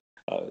looked at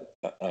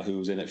who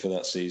was in it for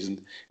that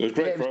season. It was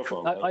great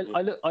profile.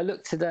 I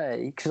looked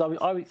today because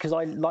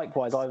I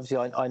likewise obviously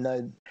I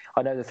know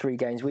the three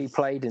games we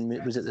played, and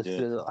it was at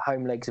the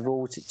home legs of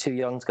all. Two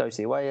youngs go to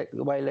the away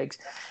legs,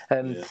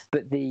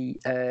 but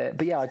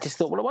I just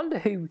thought, well, I wonder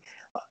who,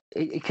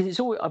 because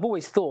I've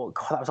always thought,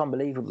 God, that was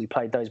unbelievable we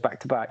played those back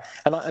to back,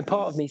 and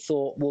part of me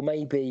thought, well,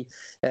 maybe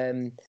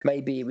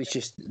it was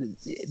just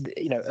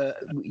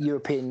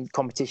European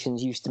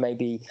competitions used to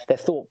maybe they're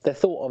thought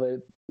of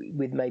a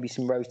with maybe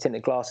some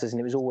rose-tinted glasses, and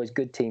it was always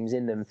good teams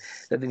in them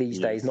these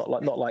days, not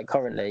like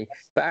currently.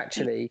 But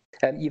actually,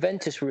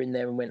 Juventus were in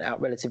there and went out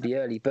relatively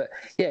early. But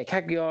yeah,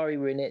 Cagliari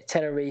were in it,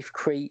 Tenerife,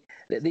 Crete.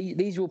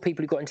 These were all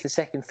people who got into the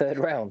second, third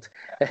round.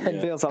 And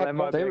feels like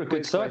they were a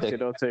good side.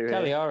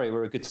 Cagliari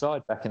were a good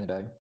side back in the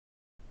day.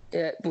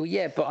 Yeah, well,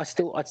 yeah, but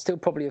I'd still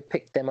probably have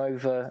picked them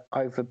over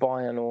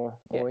Bayern or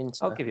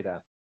Inter. I'll give you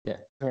that. Yeah.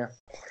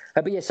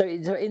 But yeah, so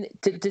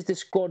does the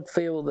squad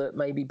feel that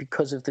maybe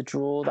because of the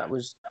draw that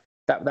was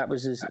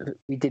as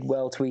we did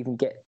well to even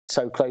get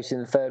so close in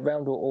the third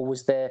round, or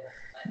was there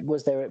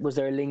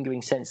a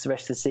lingering sense the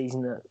rest of the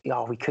season that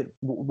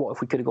what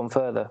if we could have gone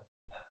further?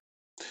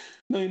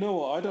 No, you know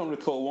what? I don't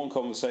recall one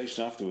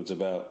conversation afterwards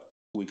about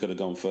we could have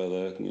gone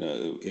further. You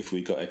know, if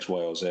we got X,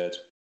 Y, or Z.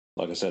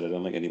 Like I said, I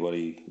don't think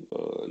anybody.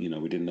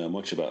 We didn't know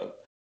much about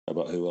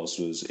who else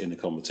was in the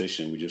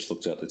competition. We just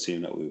looked at the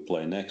team that we were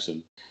playing next,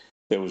 and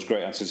there was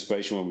great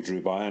anticipation when we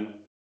drew Bayern.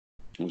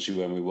 Obviously,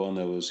 when we won,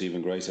 there was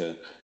even greater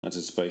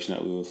anticipation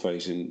that we were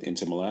facing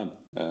Inter Milan.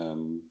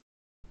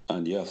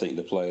 And yeah, I think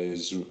the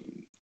players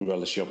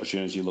relish the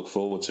opportunity, look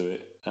forward to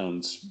it.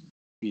 And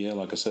yeah,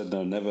 like I said,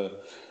 never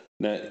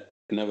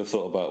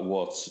thought about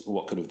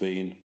what could have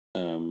been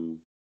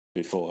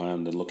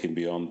beforehand and looking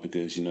beyond,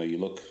 because you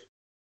look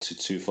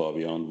too far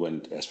beyond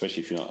when,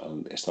 especially if you're not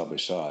an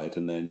established side,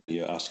 and then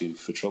you're asking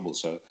for trouble.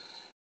 So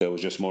there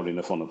was just more than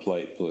enough on the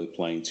plate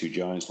playing two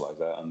giants like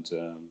that,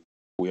 and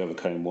we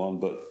overcame one,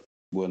 but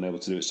weren't able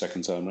to do it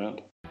second time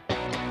round.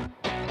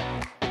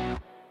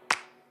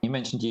 You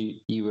mentioned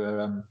you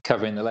were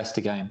covering the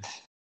Leicester game,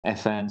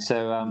 Efan.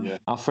 So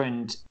our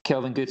friend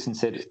Kelvin Goodson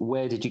said,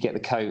 "Where did you get the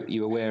coat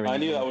you were wearing?" I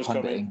knew that was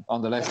coming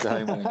on the Leicester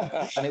home win,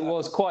 and it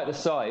was quite the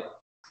sight.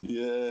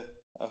 Yeah.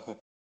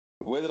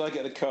 Where did I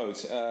get the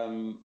coat?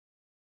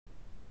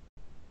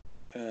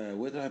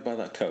 Where did I buy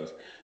that coat?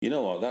 You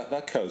know what?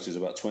 That coat is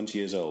about 20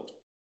 years old,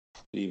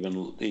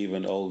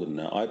 even older than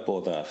that. I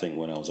bought that, I think,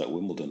 when I was at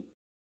Wimbledon.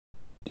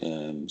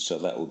 So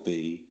that would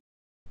be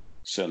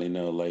certainly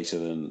no later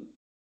than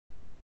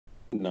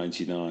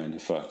 99. In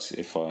fact,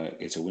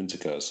 it's a winter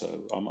coat,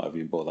 so I might have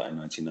even bought that in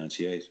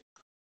 1998.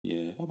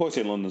 Yeah, I bought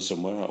it in London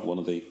somewhere at one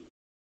of the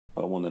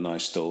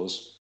nice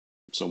stores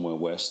somewhere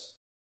west.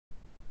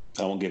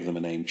 I won't give them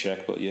a name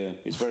check, but yeah,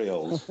 it's very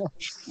old.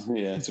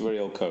 Yeah, it's a very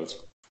old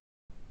coat.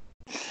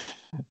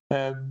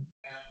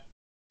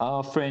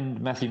 Our friend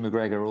Matthew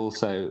McGregor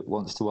also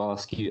wants to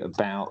ask you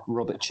about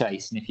Robert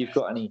Chase, and if you've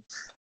got any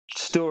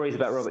stories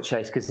about Robert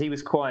Chase, because he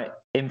was quite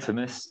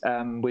infamous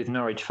with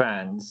Norwich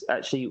fans.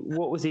 Actually,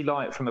 what was he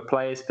like from a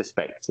player's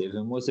perspective,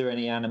 and was there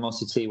any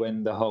animosity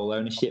when the whole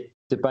ownership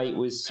debate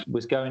was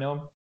going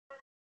on?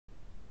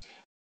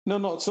 No,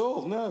 not at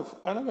all. No,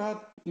 I never had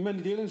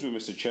many dealings with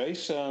Mr.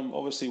 Chase.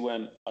 Obviously,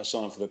 when I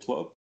signed for the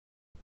club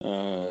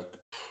a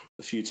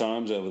few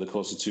times over the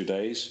course of 2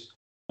 days,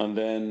 and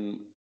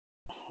then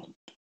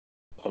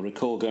I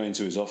recall going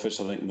to his office,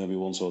 I think maybe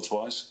once or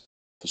twice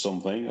for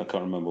something. I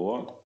can't remember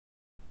what.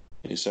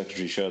 His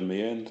secretary showed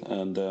me in,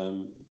 and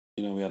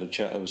we had a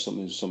chat. It was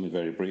something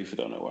very brief. I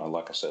don't know.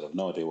 Like I said, I've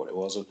no idea what it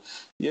was. And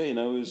yeah,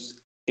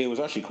 it was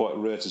actually quite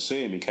rare to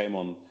see him. He came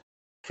on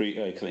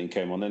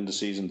end of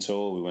season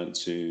tour. We went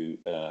to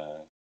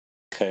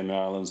Cayman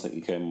Islands. I think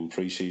he came on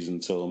pre-season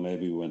tour.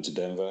 Maybe we went to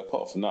Denver.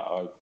 Apart from that,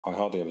 I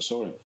hardly ever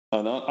saw him.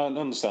 And I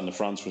understand the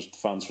fans'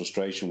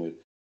 frustration with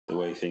the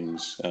way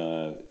things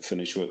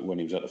finished when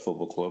he was at the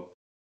football club.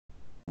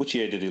 Which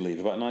year did he leave?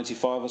 About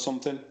 95 or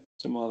something?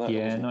 Something like that?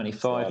 Yeah,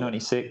 95,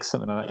 96,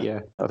 something like that, yeah.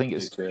 I think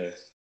it's...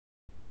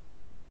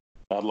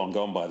 I'd long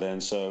gone by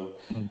then, so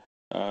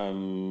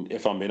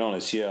if I'm being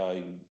honest,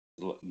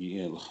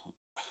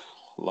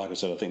 like I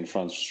said, I think the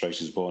fans'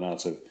 frustration is born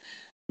out of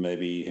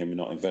maybe him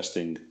not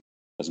investing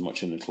as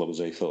much in the club as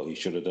they thought he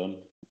should have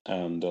done,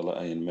 and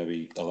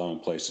maybe allowing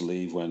players to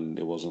leave when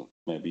it wasn't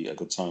maybe a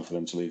good time for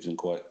them to leave, and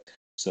quite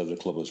serve the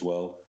club as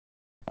well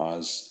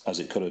as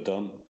it could have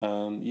done.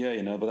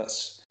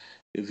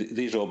 But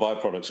these are all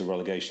byproducts of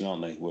relegation,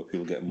 aren't they? Where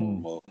people get more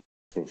and more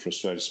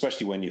frustrated,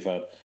 especially when you've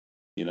had,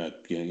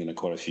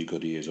 quite a few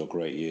good years or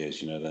great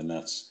years. Then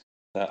that's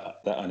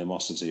that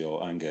animosity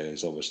or anger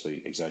is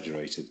obviously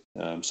exaggerated.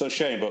 So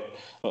shame, but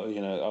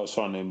I was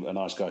finding him a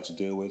nice guy to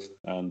deal with,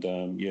 and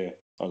I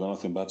got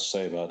nothing bad to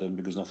say about him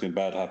because nothing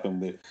bad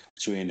happened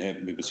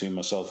between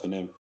myself and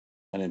him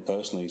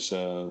personally.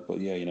 So, but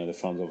the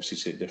fans obviously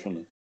see it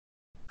differently.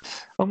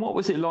 And what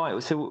was it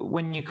like? So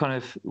when you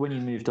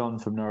moved on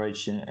from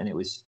Norwich and it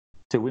was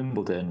to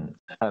Wimbledon,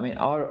 I mean,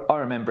 I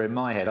remember in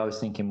my head I was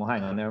thinking, well,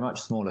 hang on, they're a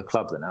much smaller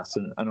club than us,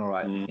 and all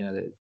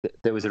right,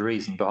 there was a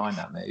reason behind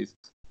that move.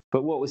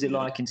 But what was it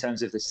like in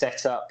terms of the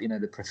setup?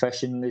 The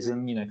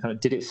professionalism.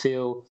 Did it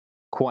feel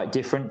quite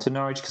different to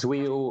Norwich? Because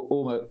we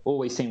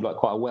always seemed like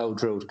quite a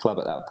well-drilled club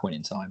at that point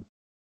in time.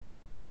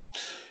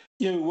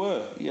 Yeah, we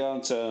were. Yeah,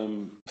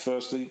 and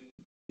firstly,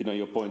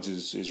 your point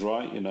is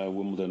right.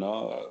 Wimbledon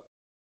are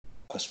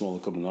a smaller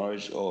club than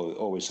Norwich, or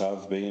always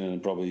have been,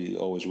 and probably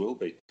always will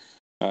be.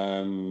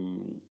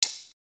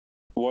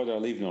 Why did I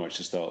leave Norwich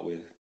to start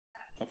with?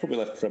 I probably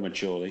left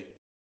prematurely,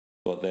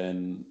 but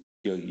then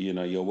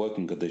your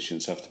working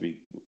conditions have to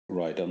be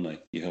right, don't they?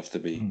 You have to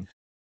be,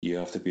 you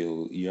have to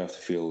feel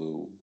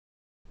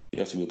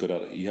good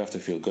at it. You have to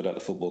feel good at the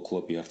football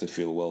club. You have to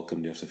feel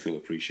welcomed. You have to feel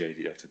appreciated.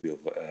 You have to feel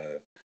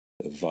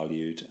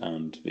valued.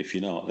 And if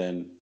you're not,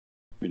 then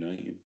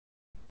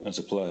as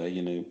a player,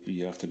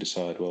 you have to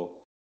decide.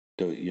 Well,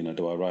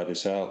 do I ride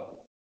this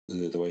out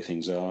the way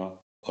things are,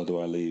 or do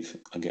I leave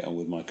and get on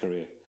with my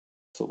career?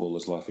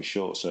 Footballer's life is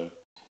short, so.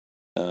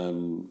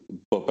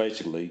 But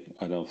basically,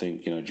 I don't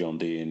think John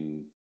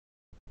Dean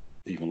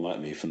even liked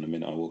me from the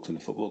minute I walked in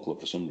the football club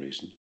for some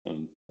reason,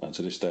 and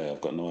to this day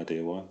I've got no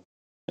idea why.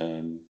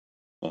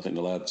 I think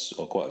the lads,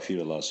 or quite a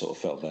few of the lads, sort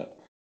of felt that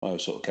I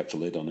sort of kept a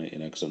lid on it,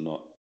 because I'm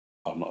not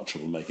a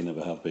troublemaker,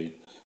 never have been.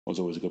 I was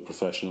always a good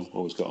professional,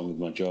 always got on with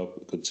my job,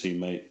 a good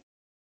teammate.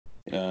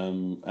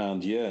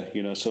 And yeah,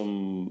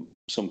 some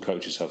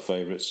coaches have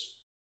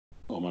favourites,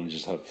 or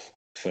managers have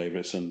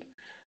favourites, and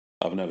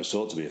I've never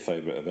sought to be a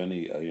favourite of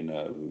any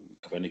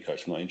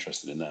coach. I'm not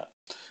interested in that.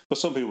 But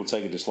some people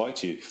take a dislike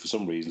to you for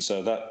some reason.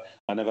 So that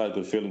I never had a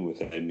good feeling with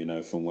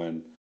him, from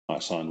when I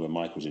signed when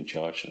Mike was in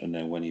charge, and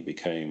then when he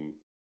became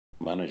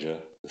manager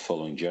the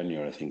following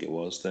January, I think it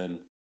was.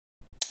 Then,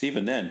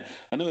 even then,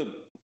 I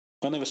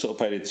never sort of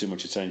paid it too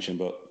much attention,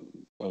 but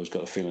I always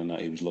got a feeling that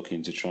he was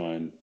looking to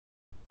try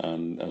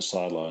and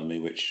sideline me,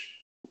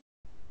 which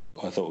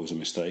I thought was a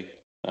mistake.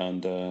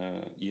 And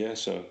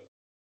so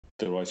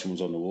the writing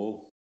was on the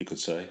wall, you could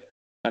say.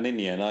 And in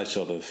the end, I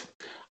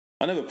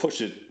never pushed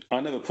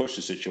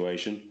the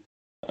situation,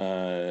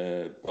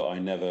 but I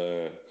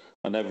never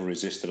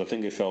resisted. I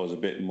think if I was a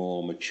bit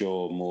more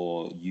mature,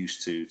 more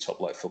used to top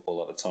flight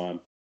football at the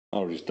time, I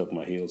would just dug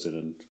my heels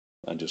in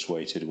and just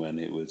waited when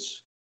it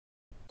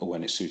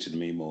suited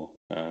me more.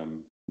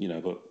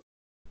 But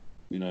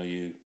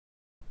you,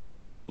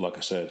 like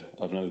I said,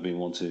 I've never been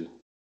one to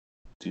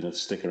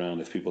stick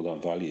around if people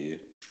don't value you.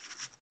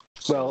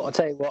 Well, I'll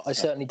tell you what, I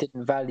certainly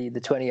didn't value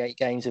the 28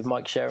 games of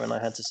Mike Sharon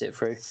I had to sit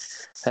through.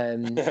 I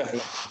mean,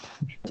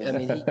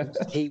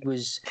 he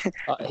was...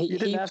 you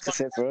didn't have to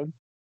sit through him.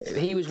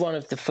 He was one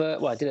of the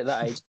first... Well, I did at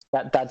that age.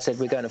 That Dad said,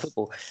 we're going to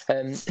football.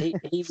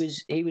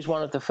 He was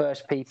one of the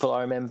first people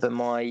I remember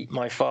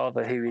my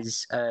father, who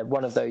is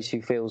one of those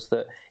who feels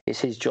that it's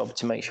his job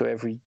to make sure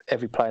every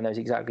player knows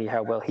exactly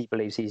how well he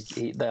believes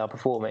they are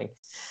performing.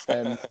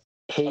 That's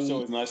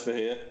always nice to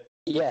hear.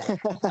 Yeah,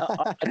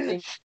 I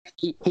think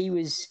he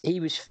was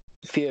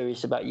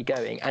furious about you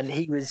going,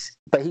 he was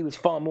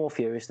far more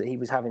furious that he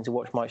was having to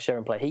watch Mike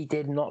Sharon play. He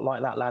did not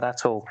like that lad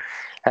at all,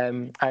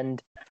 and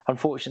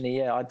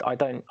unfortunately,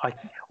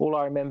 all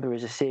I remember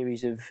is a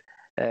series of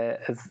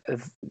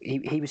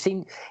he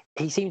seemed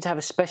to have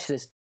a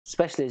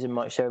specialism,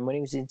 Mike Sharon, when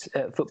he was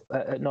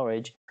at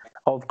Norwich,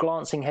 of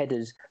glancing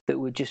headers that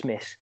would just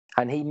miss.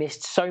 And he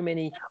missed so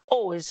many.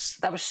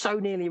 That was so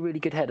nearly a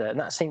really good header, and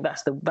that's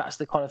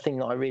the kind of thing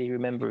that I really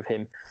remember of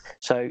him.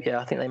 So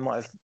yeah, I think they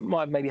might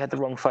have maybe had the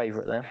wrong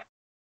favourite there.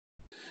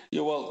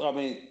 Yeah, well, I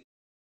mean,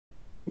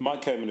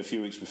 Mike came in a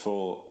few weeks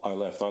before I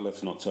left. I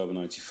left in October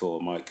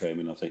 '94. Mike came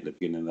in, I think, the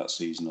beginning of that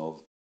season,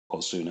 or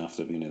soon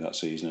after the beginning of that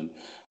season. And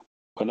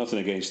got nothing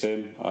against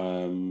him.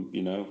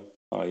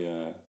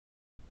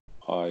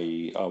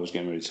 I was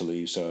getting ready to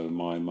leave, so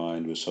my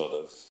mind was sort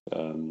of...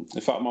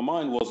 in fact, my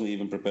mind wasn't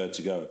even prepared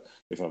to go,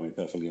 if I'm being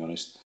perfectly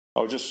honest.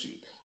 I'll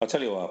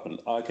tell you what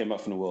happened. I came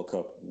back from the World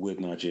Cup with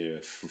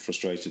Nigeria,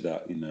 frustrated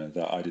that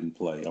I didn't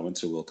play. I went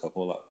to the World Cup,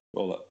 all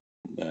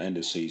that end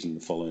of season,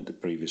 following the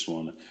previous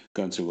one,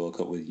 going to the World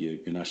Cup with your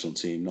national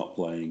team, not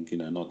playing,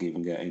 not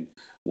even getting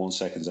 1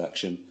 second's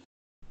action.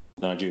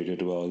 Nigeria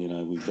did well,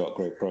 we've got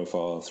great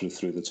profile through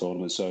the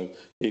tournament. So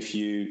if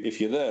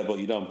you're there but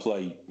you don't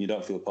play, you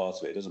don't feel part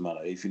of it. It doesn't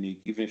matter. Even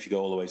if you go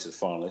all the way to the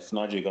final, if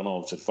Nigeria gone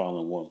on to the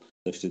final and won,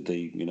 lifted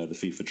the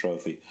FIFA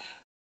trophy,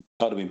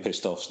 I'd have been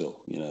pissed off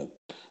still.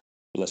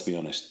 Let's be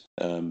honest.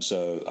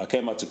 So I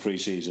came back to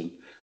pre-season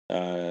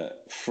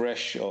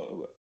fresh,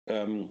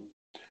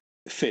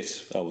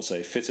 fit. I would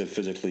say fitter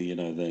physically,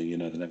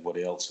 than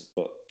everybody else,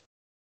 but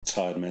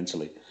tired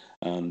mentally.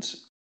 And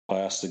I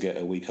asked to get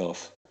a week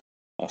off.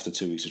 after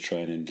 2 weeks of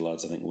training, the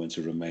lads, I think, went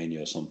to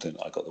Romania or something.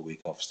 I got the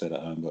week off, stayed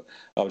at home, but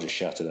I was just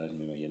shattered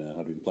anyway. You know,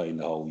 I'd been playing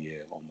the whole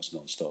year almost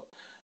non-stop.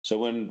 So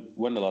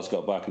when the lads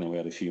got back and then we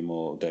had a few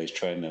more days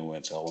training, and we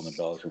went to Holland and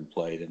Belgium,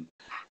 played, and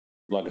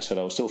like I said,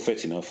 I was still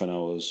fit enough, and I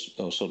was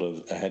sort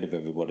of ahead of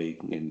everybody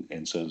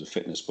in terms of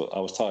fitness, but I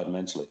was tired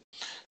mentally.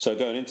 So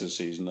going into the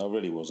season, I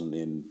really wasn't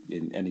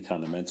in any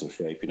kind of mental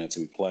shape, you know, to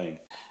be playing.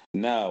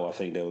 Now I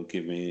think they would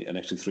give me an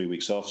extra 3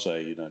 weeks off,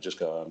 say, you know, just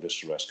go home,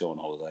 just rest, go on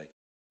holiday,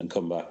 and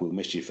come back. We'll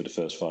miss you for the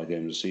first 5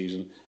 games of the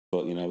season,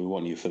 but you know, we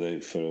want you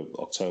for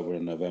October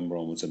and November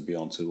onwards and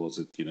beyond toward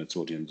the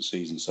end of the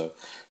season. So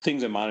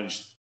things are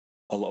managed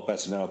a lot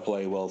better now.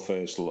 Play well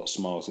first, a lot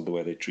smarter the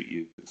way they treat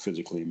you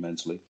physically and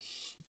mentally.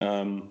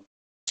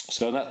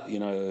 So that, you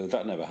know,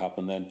 that never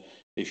happened. Then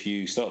if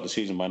you start the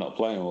season by not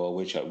playing well,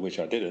 which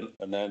I didn't,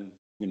 and then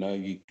you know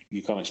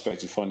you can't expect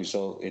to find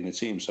yourself in the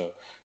team. So it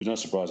was no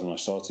surprise when I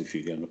started a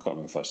few games. I can't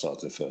remember if I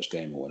started the first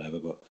game or whatever,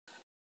 but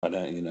I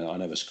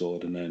never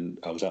scored, and then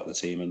I was out the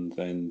team, and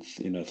then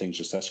you know things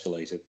just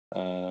escalated.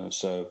 I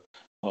was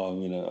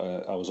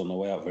on the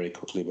way out very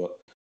quickly. But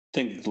I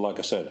think, like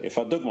I said, if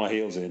I dug my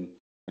heels in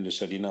and just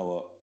said, you know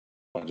what,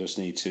 I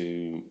need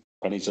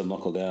to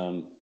knuckle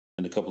down.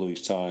 In a couple of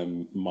weeks'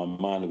 time, my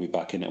mind will be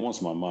back in it.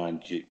 Once my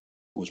mind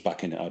was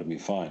back in it, I'd have been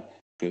fine.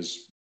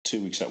 Because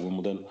 2 weeks at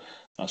Wimbledon,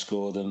 I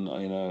scored, and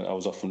you know I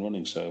was off and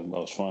running, so I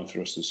was fine for the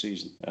rest of the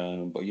season.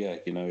 But yeah,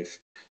 you know, if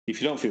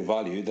you don't feel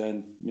valued,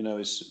 then you know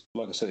it's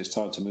like I said, it's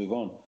time to move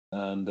on.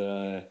 And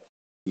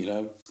you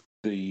know,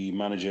 the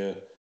manager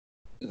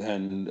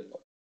then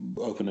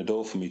opened the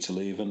door for me to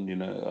leave, and you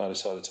know, I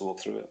decided to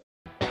walk through it.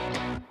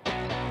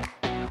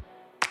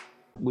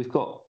 We've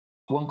got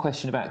one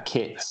question about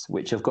kits,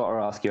 which I've got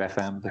to ask you,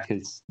 Efan,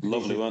 because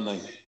lovely, weren't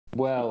they?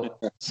 Well,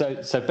 so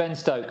Ben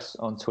Stokes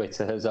on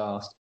Twitter has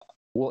asked,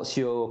 what's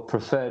your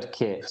preferred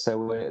kit?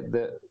 So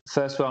the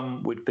first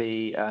one would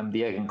be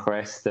the Egg and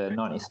Crest, the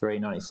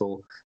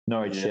 93-94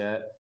 Norwich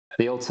shirt.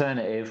 The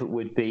alternative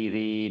would be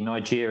the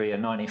Nigeria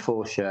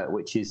 94 shirt,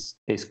 which is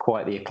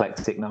quite the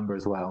eclectic number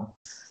as well.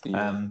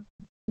 Yeah.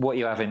 What are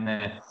you having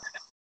there?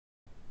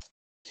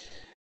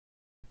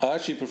 I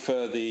actually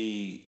prefer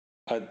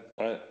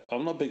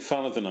I'm not a big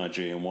fan of the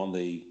Nigerian one,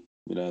 the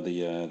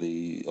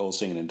all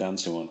singing and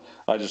dancing one.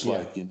 I just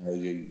like,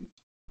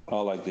 I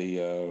like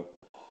the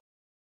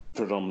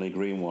predominantly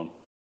green one.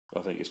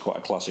 I think it's quite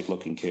a classic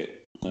looking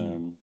kit.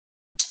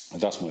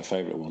 That's my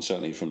favourite one,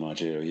 certainly from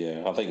Nigeria.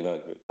 Yeah, I think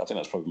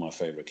that's probably my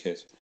favourite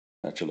kit.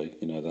 Actually,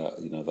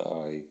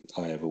 that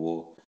I ever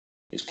wore.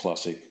 It's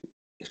classic.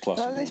 It's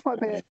classic.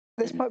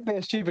 This might be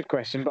a stupid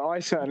question, but I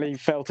certainly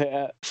felt it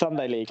at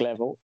Sunday League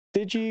level.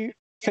 Did you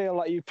feel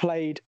like you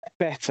played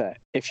better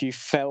if you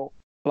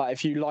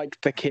liked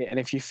the kit and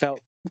if you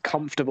felt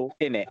comfortable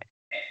in it?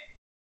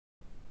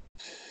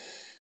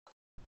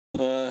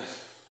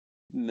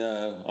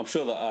 No, I'm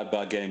sure that I had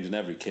bad games in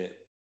every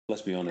kit.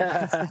 Let's be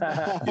honest.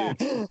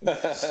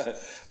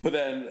 But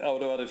then I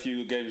would have had a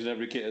few games in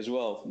every kit as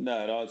well.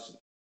 No,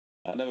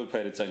 I never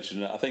paid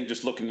attention. I think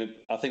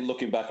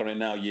looking back on it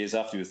now, years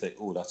after, you think,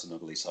 oh, that's an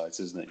ugly sight,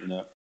 isn't it? You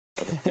know.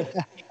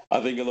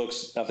 I think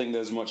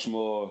there's much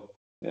more.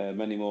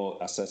 Many more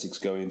aesthetics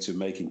go into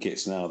making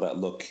kits now that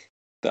look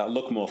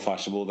more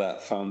fashionable,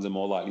 that fans are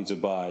more likely to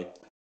buy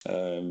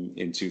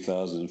in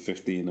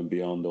 2015 and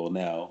beyond, or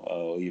now,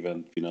 or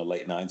even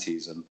late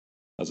 90s, and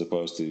as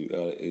opposed to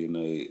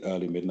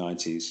early mid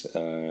 90s.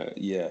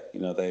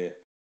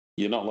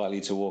 You're not likely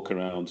to walk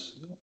around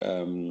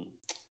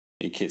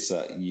in kits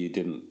that you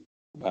didn't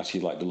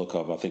actually like the look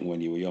of. I think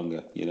when you were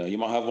younger, you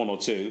might have one or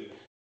two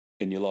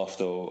in your loft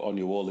or on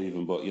your wall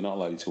even, but you're not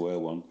likely to wear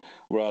one.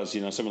 Whereas,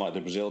 something like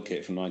the Brazil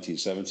kit from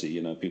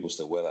 1970, people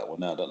still wear that one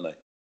now, don't they?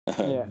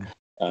 Yeah,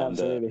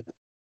 absolutely.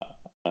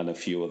 And a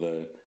few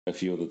other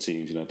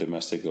teams,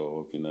 domestic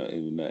or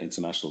even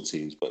international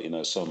teams. But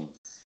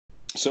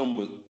some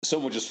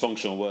were just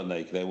functional, weren't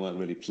they? They weren't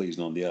really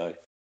pleasing on the eye.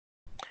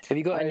 Have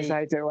you got any? I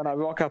hate it when I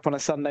rock up on a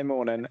Sunday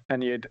morning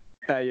and you'd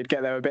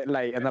get there a bit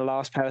late, and the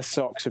last pair of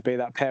socks would be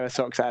that pair of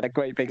socks that had a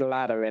great big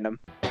ladder in them.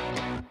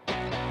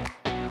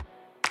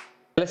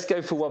 Let's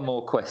go for one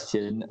more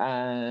question.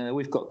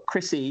 We've got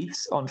Chris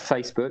Eads on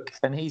Facebook,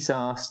 and he's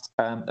asked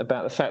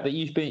about the fact that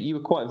you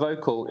were quite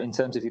vocal in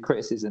terms of your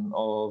criticism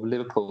of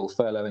Liverpool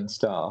furloughing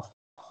staff.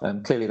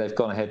 Clearly, they've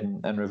gone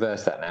ahead and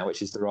reversed that now,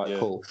 which is the right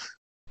call.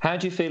 How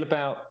do you feel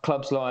about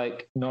clubs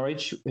like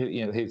Norwich,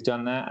 who've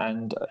done that?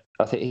 And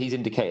I think he's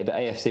indicated that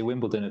AFC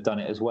Wimbledon have done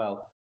it as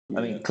well. Yeah.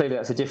 I mean, clearly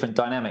that's a different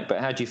dynamic, but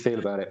how do you feel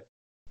about it?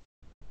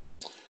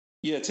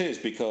 Yeah, it is,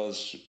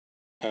 because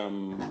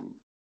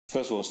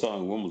first of all,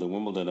 starting with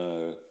Wimbledon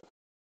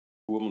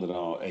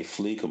are a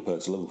flea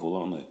compared to Liverpool,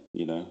 aren't they?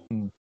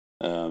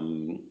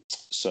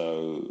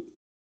 So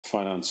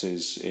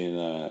finances in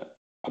a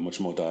much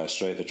more dire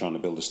strait. They're trying to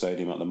build a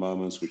stadium at the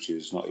moment, which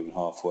is not even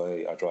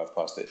halfway. I drive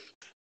past it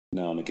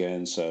now and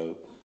again. So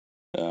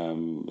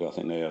I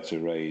think they had to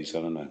raise,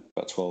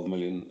 about 12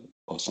 million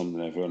or something.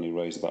 They've only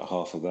raised about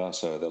half of that,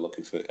 so they're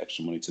looking for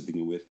extra money to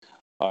begin with.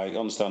 I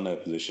understand their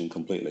position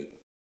completely.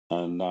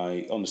 And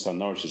I understand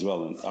Norwich as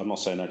well. And I'm not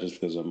saying that just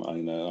because I'm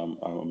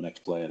an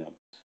ex-player and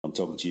I'm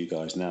talking to you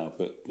guys now.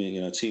 But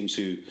teams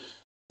who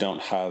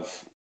don't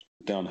have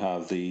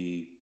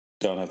the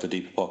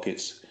deeper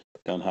pockets,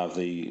 don't have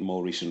the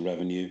more recent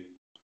revenue,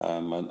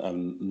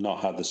 and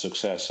not had the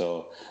success,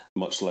 are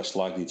much less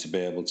likely to be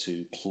able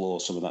to claw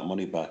some of that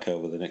money back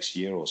over the next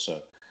year or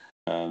so.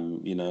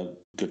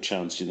 Good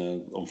chance,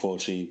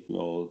 unfortunately,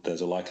 or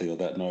there's a likelihood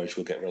that Norwich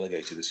will get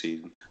relegated this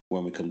season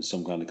when we come to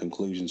some kind of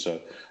conclusion.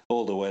 So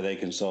all the way they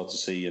can start to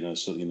see,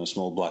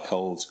 small black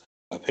holes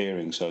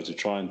appearing. So to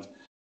try and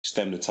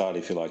stem the tide,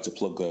 if you like, to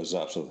plug those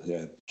gaps,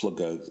 plug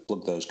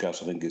those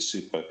gaps, I think is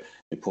super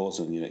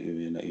important.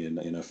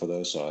 For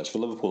those sides. For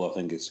Liverpool, I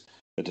think it's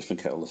a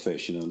different kettle of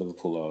fish.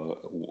 Liverpool are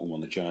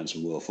one of the giants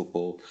of world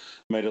football.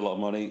 Made a lot of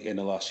money in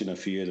the last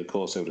few years. Of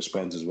course, they would have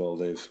spent as well.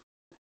 They've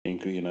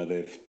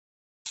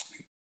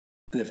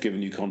given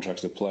new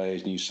contracts to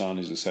players, new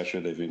signings,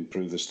 etc. They've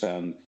improved the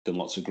stand, done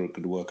lots of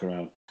good work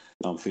around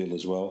Anfield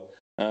as well.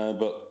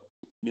 But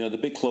the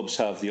big clubs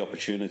have the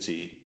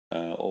opportunity,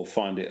 or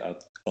find it a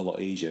lot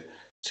easier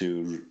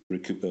to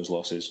recoup those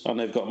losses, and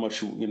they've got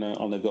much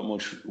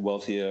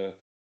wealthier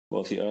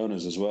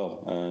owners as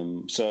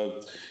well.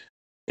 So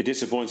it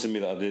disappointed me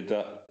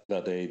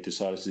that they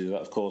decided to do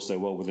that. Of course, they're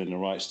well within the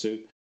rights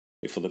to.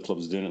 If other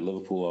clubs are doing it,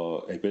 Liverpool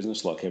are a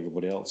business like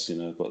everybody else,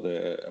 but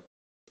they're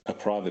a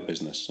private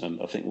business.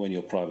 And I think when you're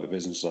a private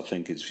business, I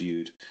think it's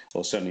viewed,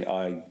 or certainly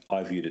I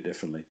viewed it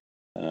differently.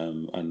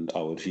 And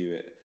I would view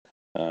it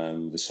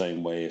the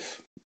same way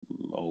if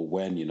or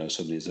when,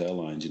 some of these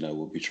airlines,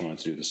 will be trying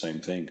to do the same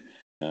thing.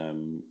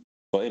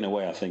 But in a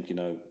way, I think,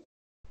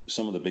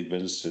 some of the big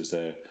businesses,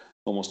 they're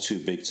almost too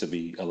big to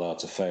be allowed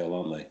to fail,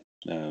 aren't they?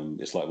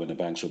 It's like when the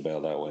banks were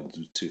bailed out in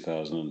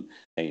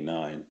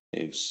 2008-9.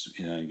 It's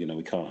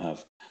we can't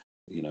have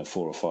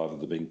 4 or 5 of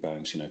the big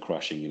banks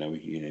crashing.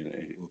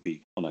 It would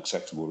be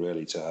unacceptable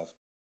really to have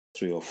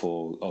 3 or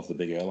 4 of the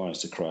big airlines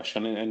to crash.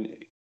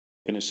 And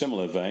in a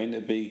similar vein,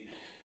 it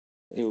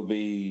would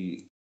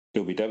be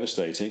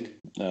devastating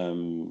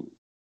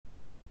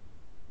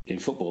in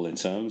football in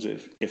terms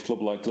if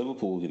club like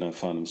Liverpool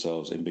find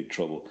themselves in big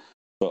trouble.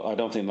 But I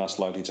don't think that's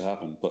likely to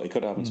happen. But it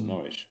could happen to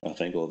Norwich, I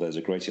think, or there's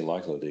a greater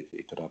likelihood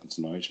it could happen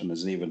to Norwich, and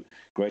there's an even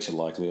greater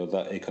likelihood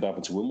that it could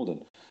happen to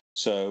Wimbledon.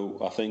 So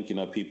I think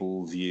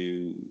people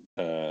view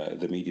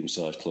the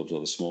medium-sized clubs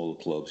or the smaller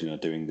clubs,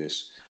 doing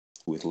this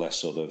with less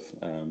sort of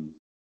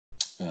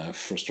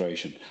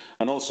frustration.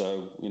 And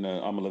also,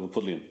 I'm a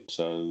Liverpoolian,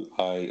 so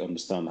I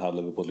understand how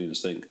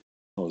Liverpoolians think.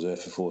 I was there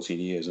for 14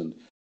 years, and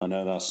I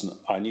knew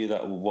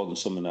that wasn't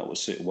something that would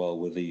sit well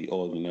with the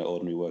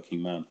ordinary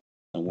working man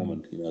and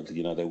woman. They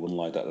wouldn't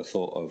like that. The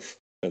thought of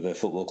their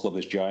football club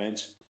as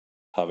giant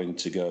having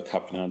to go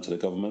cap in hand to the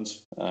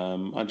government.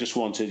 I just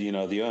wanted,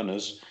 the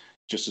owners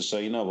just to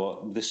say,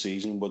 this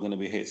season we're going to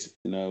be hit,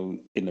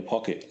 in the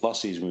pocket.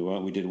 Last season we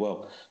weren't. We did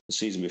well. The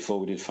season before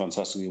we did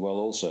fantastically well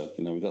also.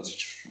 We got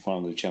to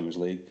final of the Champions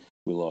League.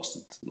 We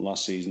lost.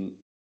 Last season,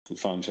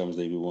 final Champions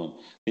League, we won.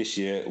 This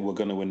year we're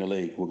going to win the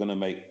league. We're going to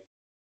make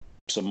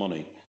some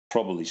money,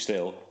 probably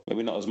still.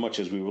 Maybe not as much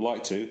as we would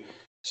like to.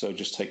 So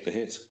just take the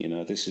hit.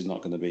 This is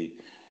not going to be,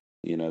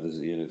 we're not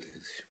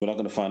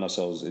going to find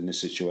ourselves in this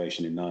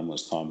situation in 9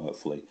 months' time,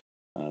 hopefully,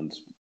 and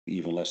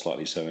even less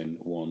likely so in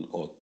 1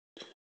 or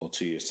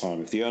 2 years'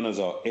 time. If the owners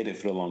are in it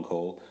for the long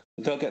haul,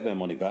 they'll get their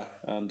money back,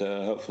 and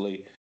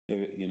hopefully,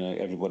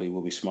 everybody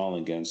will be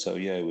smiling again. So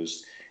yeah, it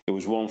was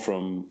one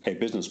from a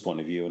business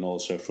point of view, and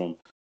also from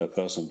a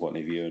personal point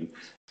of view,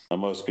 and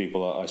most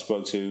people I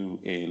spoke to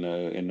in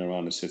and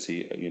around the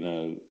city,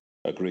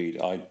 agreed.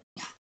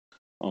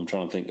 I'm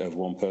trying to think of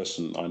one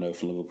person I know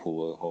from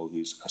Liverpool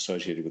who's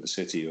associated with the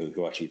city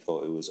who actually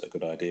thought it was a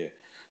good idea.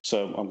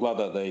 So I'm glad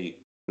that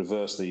they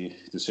reversed the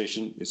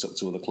decision. It's up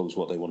to other clubs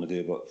what they want to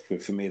do, but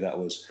for me that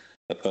was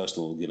a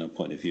personal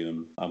point of view,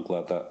 and I'm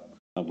glad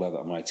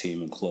that my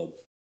team and club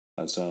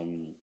has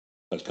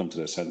come to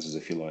their senses,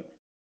 if you like.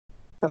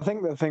 I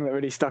think the thing that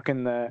really stuck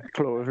in the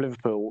claw of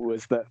Liverpool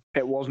was that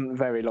it wasn't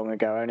very long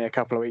ago, only a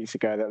couple of weeks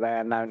ago, that they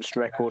announced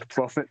record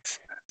profits.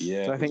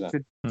 Yeah, so I think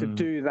to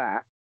do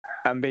that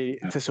and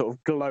to sort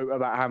of gloat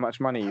about how much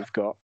money you've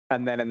got,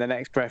 and then in the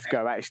next breath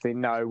go, actually,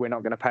 no, we're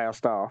not going to pay our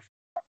staff.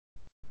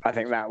 I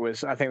think that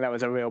was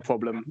a real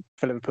problem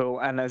for Liverpool.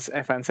 And as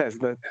Efan says,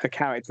 the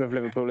character of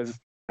Liverpool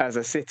as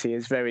a city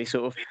is very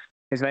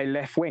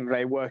left wing,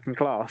 very working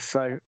class.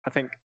 So I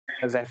think,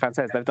 as Efan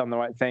says, they've done the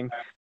right thing.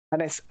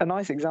 And it's a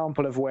nice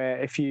example of where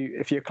if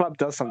your club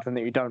does something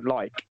that you don't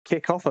like,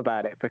 kick off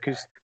about it,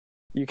 because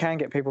you can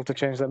get people to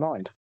change their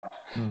mind.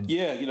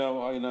 Yeah,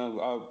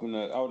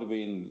 I would have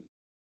been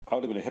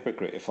a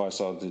hypocrite if I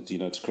started,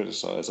 to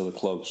criticise other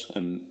clubs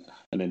and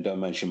then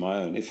don't mention my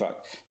own. In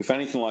fact, if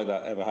anything like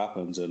that ever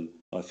happens, and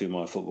I feel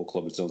my football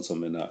club has done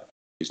something that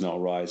is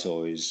not right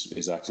or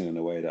is acting in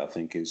a way that I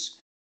think is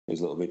a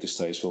little bit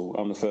distasteful,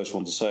 I'm the first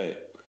one to say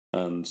it.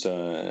 And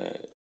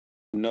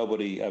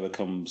nobody ever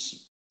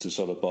comes to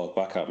sort of bark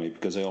back at me,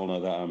 because they all know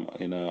that I'm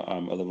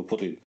a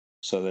Liverpoolian.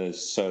 So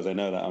they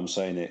know that I'm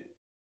saying it,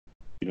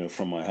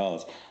 from my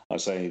heart. I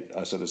say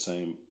the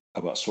same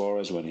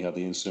Suarez when he had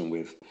the incident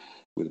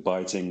with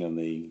biting and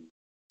the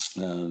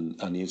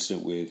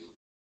incident with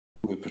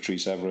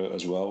Patrice Evra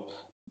as well.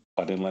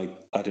 I didn't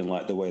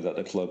like the way that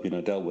the club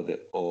dealt with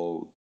it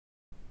or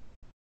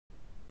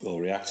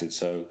reacted.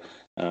 So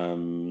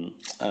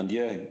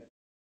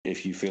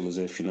if you feel as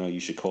if you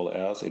should call it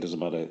out, it doesn't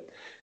matter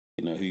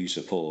who you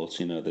support.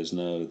 There's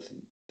no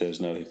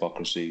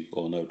hypocrisy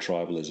or no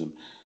tribalism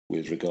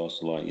with regards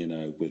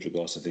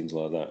to things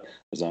like that,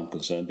 as I'm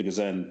concerned, because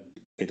then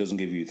it doesn't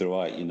give you the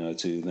right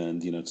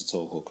to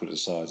talk or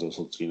criticize or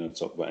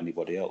talk about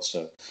anybody else.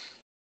 So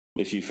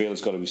if you feel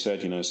it's got to be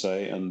said,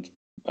 say it, and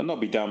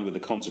not be damned with the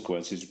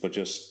consequences, but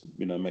just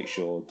make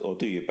sure or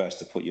do your best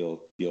to put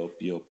your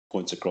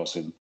points across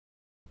in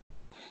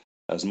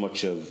as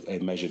much of a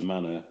measured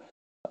manner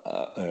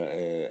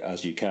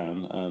as you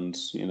can, and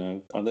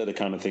they're the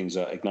kind of things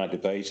that ignite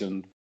debate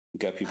and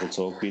get people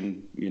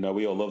talking.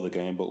 We all love the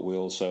game, but we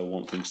also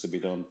want things to be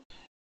done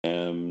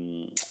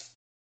in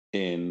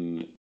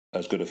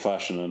as good a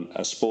fashion and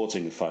as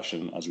sporting a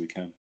fashion as we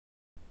can.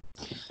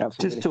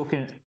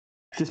 Absolutely.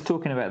 Just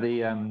talking about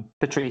the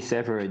Patrice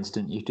Evra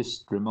incident, you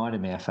just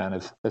reminded me, Efan,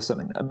 of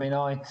something. I mean,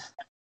 I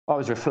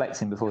was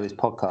reflecting before this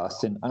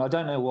podcast, and I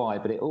don't know why,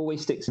 but it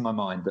always sticks in my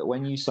mind that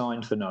when you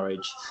signed for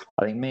Norwich,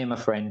 I think me and my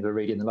friend were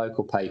reading the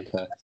local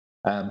paper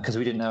because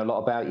we didn't know a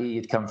lot about you.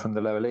 You'd come from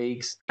the lower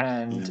leagues,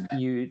 and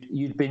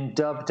you'd been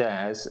dubbed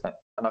as,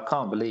 and I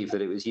can't believe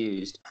that it was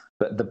used,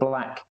 but the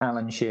Black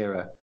Alan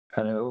Shearer.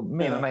 And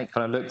me and my mate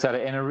kind of looked at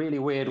it in a really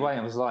weird way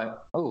and was like,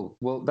 oh,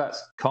 well,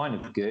 that's kind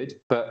of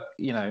good, but,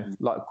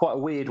 like quite a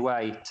weird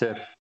way to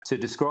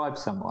describe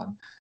someone.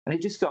 And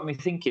it just got me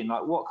thinking,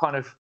 like, what kind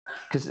of,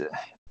 because,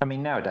 I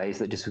mean, nowadays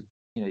that just,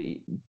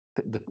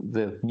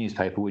 the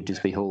newspaper would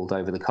just be hauled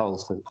over the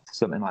coals for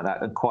something like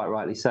that, and quite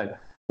rightly so.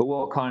 But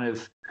what kind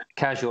of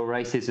casual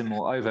racism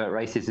or overt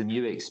racism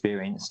you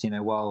experienced,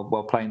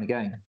 while playing the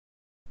game?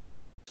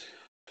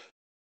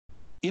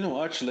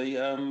 Actually,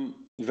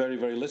 very,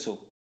 very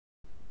little.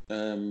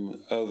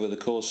 Over the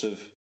course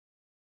of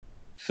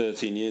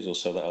 13 years or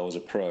so that I was a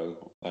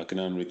pro, I can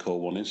only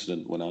recall one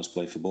incident when I was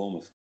playing for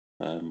Bournemouth.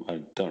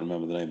 I don't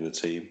remember the name of the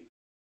team,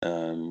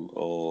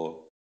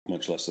 or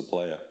much less the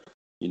player,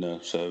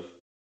 so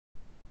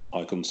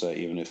I couldn't say it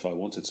even if I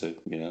wanted to,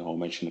 or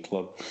mention the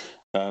club.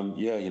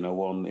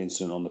 One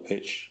incident on the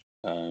pitch,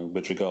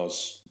 with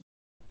regards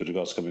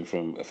coming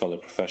from a fellow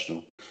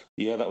professional.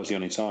 Yeah, that was the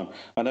only time.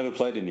 I never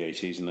played in the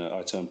 80s, and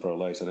I turned pro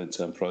late. I didn't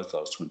turn pro until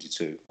I was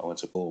 22. I went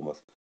to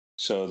Bournemouth.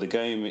 So the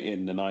game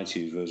in the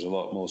 90s was a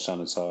lot more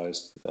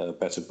sanitised,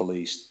 better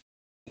policed.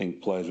 I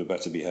think players were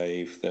better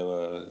behaved. There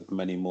were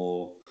many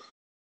more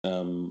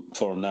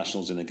foreign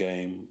nationals in the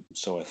game.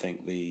 So I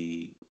think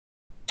the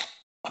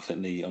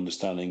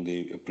understanding,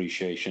 the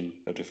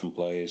appreciation of different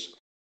players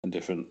and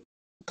different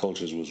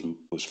cultures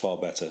was far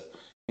better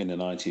in the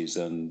 90s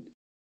than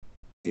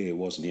it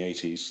was in the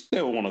 80s.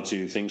 There were one or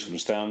two things from the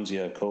stands,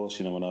 yeah, of course,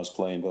 when I was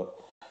playing, but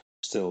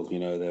still,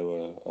 there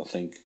were, I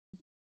think,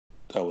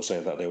 I would say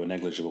that they were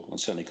negligible, and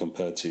certainly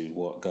compared to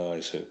what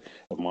guys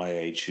of my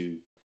age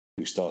who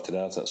started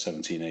out at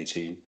 17,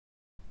 18,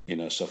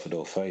 suffered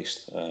or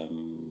faced.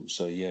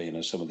 So,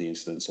 yeah, some of the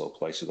incidents or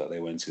places that they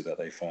went to that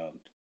they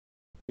found,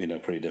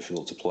 pretty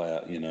difficult to play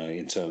at,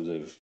 in terms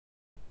of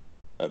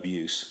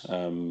abuse,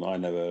 I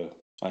never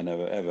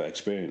ever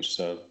experienced.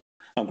 So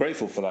I'm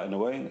grateful for that in a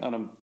way, and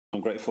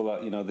I'm grateful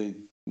that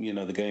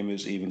the game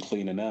is even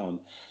cleaner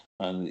now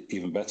and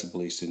even better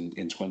policed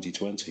in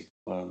 2020.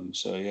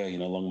 So yeah,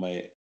 long may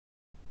it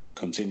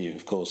continue.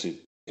 Of course,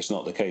 it's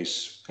not the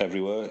case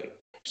everywhere.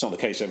 It's not the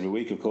case every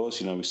week, of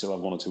course. We still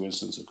have one or two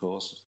incidents, of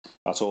course,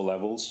 at all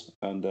levels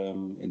and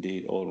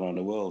indeed all around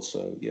the world.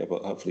 So yeah,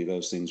 but hopefully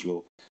those things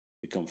will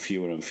become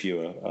fewer and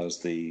fewer as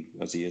the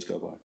years go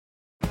by.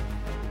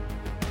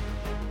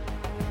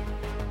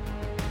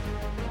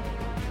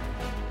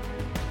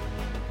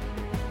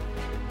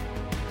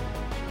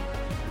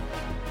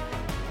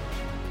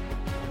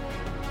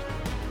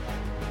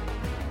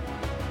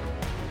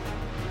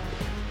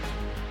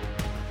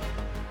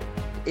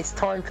 It's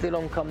time for the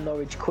Long Come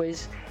Norwich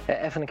quiz.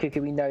 Efan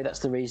Ekoku, we know that's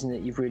the reason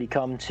that you've really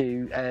come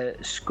to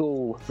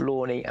school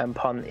Lorne and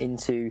Punt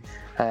into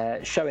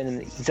showing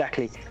them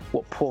exactly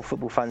what poor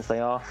football fans they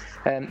are.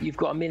 You've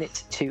got a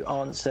minute to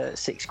answer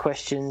 6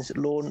 questions.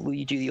 Lorne, will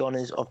you do the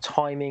honours of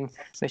timing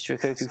Mr.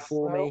 Ekoku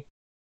for me?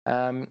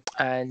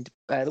 And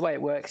the way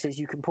it works is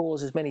you can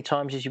pause as many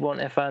times as you want,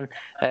 Efan.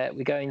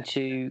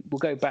 We'll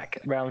go back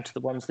round to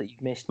the ones that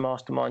you've missed,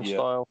 mastermind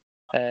style.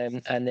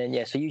 And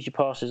then, so use your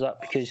passes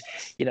up because,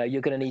 you're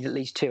going to need at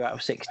least 2 out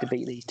of 6 to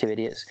beat these 2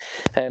 idiots.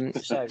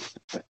 So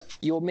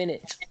your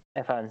minute,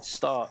 Efan,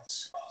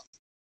 starts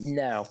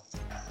now.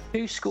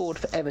 Who scored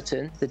for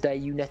Everton the day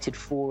you netted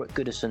 4 at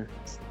Goodison?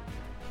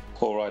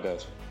 Paul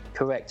Rideout.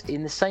 Correct.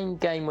 In the same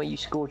game where you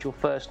scored your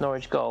first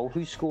Norwich goal,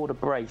 who scored a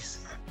brace?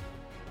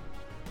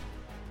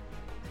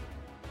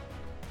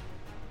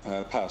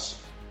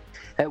 Pass.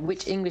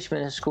 Which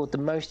Englishman has scored the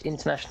most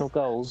international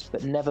goals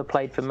but never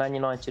played for Man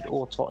United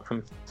or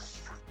Tottenham?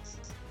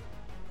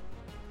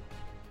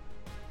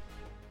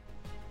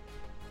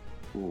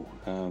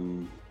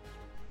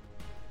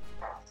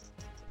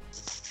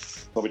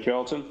 Bobby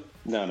Charlton?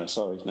 No,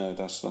 sorry. No,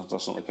 that's not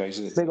the case,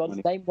 is it? Move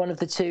on. Name one of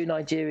the two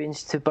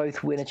Nigerians to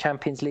both win a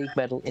Champions League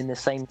medal in the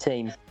same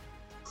team.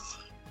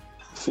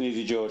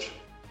 Finidi George.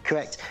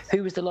 Correct.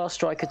 Who was the last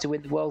striker to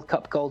win the World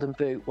Cup Golden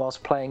Boot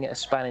whilst playing at a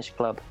Spanish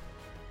club?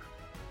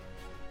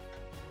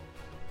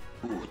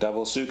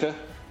 Davor Suker.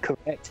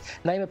 Correct.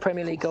 Name a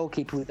Premier League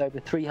goalkeeper with over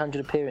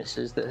 300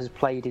 appearances that has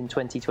played in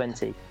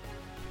 2020.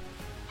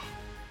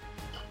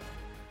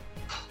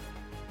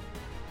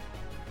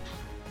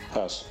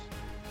 Pass.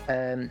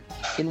 In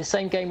the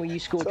same game where you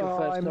scored your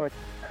first Norwich.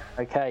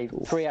 Okay,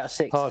 3 out of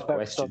 6. Hard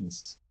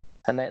questions.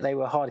 And they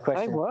were hard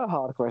questions. They were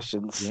hard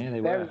questions. Yeah, they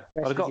were.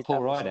 But I got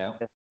Paul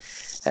Rideout.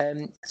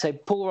 So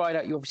Paul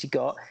Rideout you obviously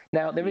got.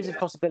 Now, there is a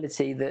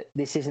possibility that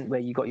this isn't where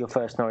you got your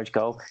first Norwich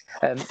goal.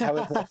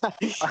 However,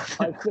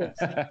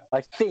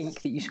 I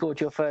think that you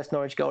scored your first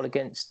Norwich goal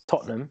against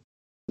Tottenham.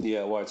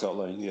 Yeah, White Hart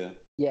Lane, yeah.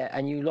 Yeah,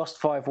 and you lost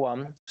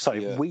 5-1.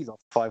 Sorry, we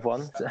lost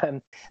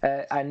 5-1.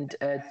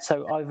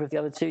 So either of the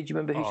other two, do you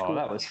remember who scored?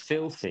 That was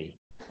filthy.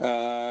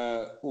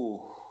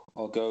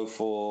 I'll go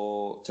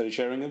for Teddy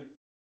Sheringham.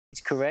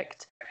 It's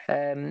correct.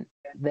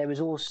 There was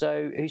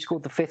also, who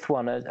scored the fifth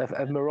one?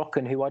 A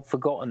Moroccan who I'd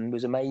forgotten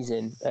was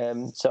amazing.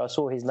 So I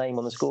saw his name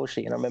on the score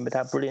sheet and I remembered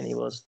how brilliant he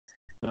was.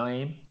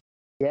 Naeem?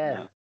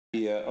 Yeah.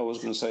 Yeah, I was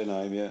going to say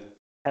Naeem, yeah.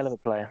 Hell of a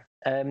player.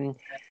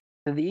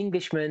 The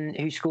Englishman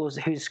who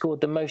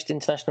scored the most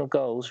international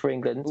goals for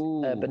England,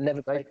 but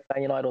never played for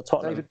Man United or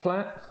Tottenham. David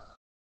Platt?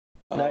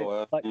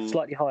 No,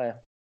 slightly higher.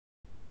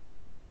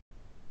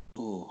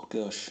 Oh,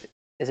 gosh.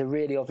 It's a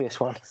really obvious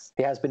one.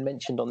 He has been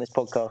mentioned on this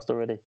podcast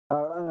already.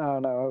 Oh,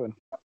 no, Owen.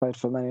 Played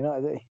for Man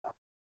United, did he?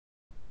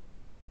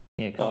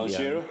 Yeah, Alan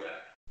Shearer?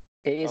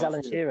 It is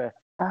Alan Shearer.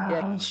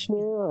 Yeah,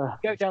 Shearer.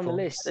 Go down the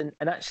list, and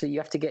actually you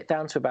have to get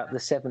down to about the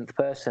seventh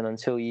person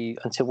until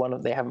one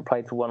of they haven't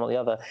played for one or the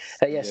other.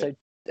 So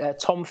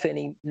Tom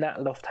Finney, Nat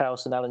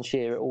Lofthouse, and Alan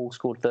Shearer all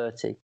scored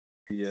 30.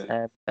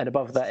 Yeah. And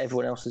above that,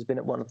 everyone else has been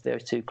at one of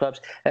those two clubs.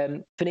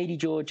 Finidi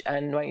George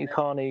and Wanku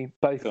Kanu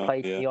both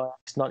played for the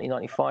Ajax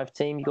 1995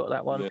 team. You got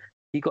that one. Yeah.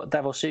 You got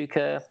Davor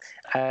Suker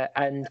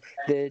and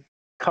the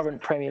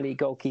current Premier League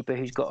goalkeeper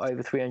who's got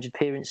over 300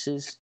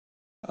 appearances.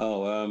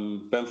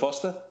 Ben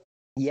Foster?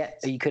 Yeah,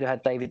 you could have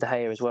had David De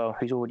Gea as well,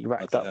 who's already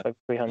racked up over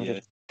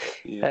 300.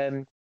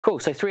 Yeah. Cool.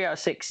 So 3 out of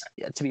 6.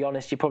 To be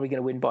honest, you're probably going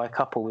to win by a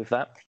couple with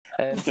that.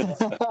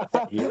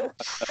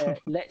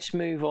 Let's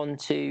move on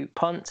to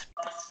punt.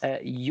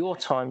 Your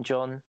time,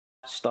 John,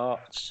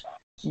 starts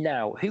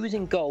now. Who was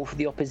in goal for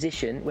the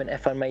opposition when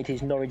Efan made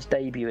his Norwich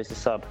debut as a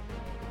sub?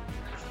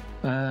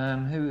 Who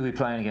were we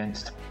playing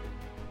against?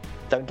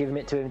 Don't give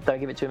it to him,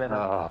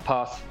 Efan.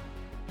 Pass.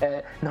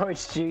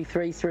 Norwich drew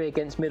 3-3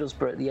 against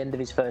Middlesbrough at the end of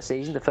his first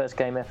season. The first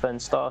game Efan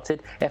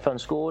started. Efan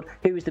scored.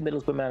 Who was the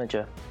Middlesbrough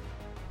manager?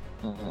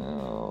 Can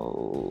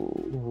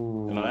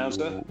I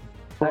answer?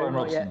 Brian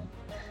Robson.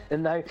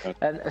 No.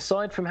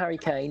 Aside from Harry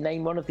Kane,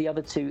 name one of the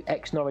other two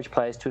ex-Norwich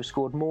players to have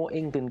scored more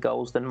England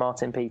goals than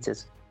Martin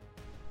Peters.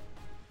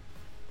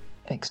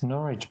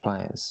 Ex-Norwich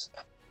players?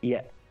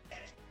 Yeah.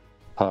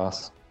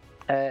 Pass.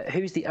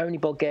 Who's the only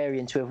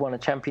Bulgarian to have won a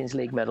Champions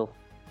League medal?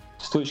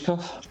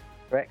 Stoichkov?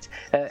 Correct.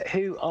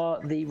 Who are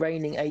the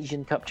reigning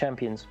Asian Cup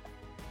champions?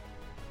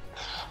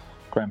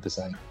 Grand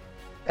Passat.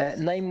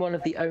 Name one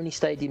of the only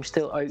stadiums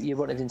still open. You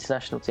wanted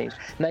international teams.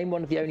 Name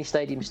one of the only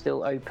stadiums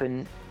still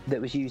open that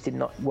was used in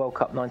World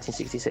Cup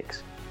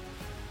 1966.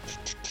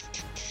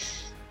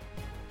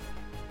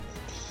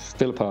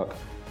 Villa Park.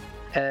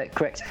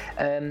 Correct.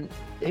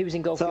 Who was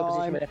in goal for the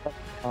opposition?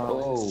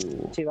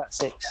 2 out of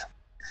 6.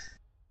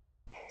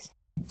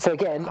 So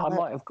again, I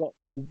might have got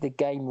the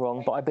game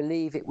wrong, but I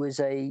believe it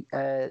was a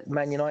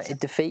Man United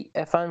defeat,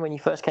 Efan, when you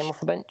first came off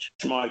the bench.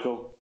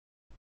 Michael.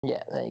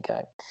 Yeah, there you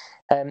go.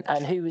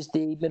 And who was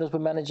the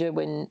Middlesbrough manager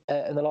when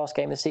in the last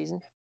game of the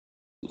season?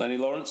 Lenny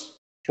Lawrence.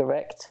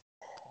 Correct.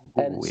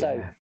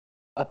 So,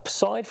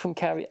 aside from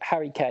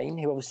Harry Kane,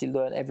 who obviously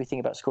learned everything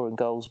about scoring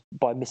goals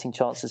by missing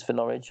chances for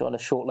Norwich on a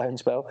short loan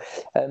spell,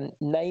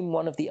 name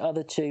one of the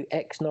other two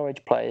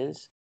ex-Norwich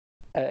players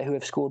who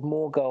have scored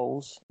more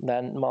goals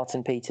than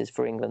Martin Peters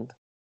for England.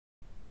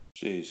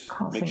 Jeez.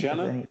 Mick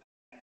Channon?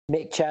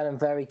 Mick Channon,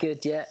 very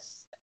good, yeah.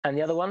 And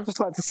the other one? Just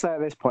like to say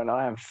at this point,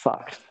 I am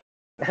fucked.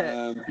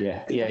 Efan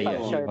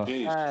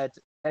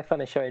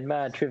is showing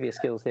mad trivia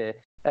skills here.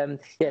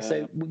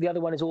 So the other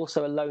one is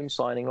also a loan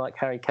signing like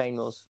Harry Kane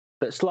was,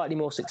 but slightly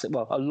more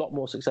a lot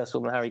more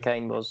successful than Harry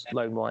Kane was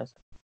loan-wise.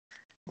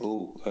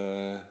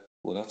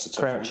 Well, that's a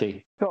tough Crouchy.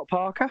 one. Got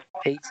Parker?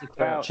 Peter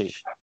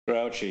Crouch.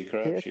 Crouchy.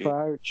 Yeah,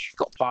 Crouch.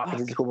 Got Parker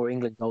who scored more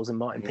England goals than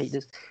Martin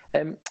Peters.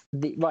 You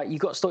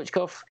got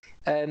Stoichkov.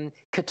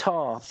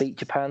 Qatar beat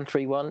Japan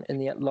 3-1 in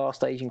the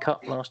last Asian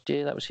Cup last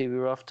year. That was who we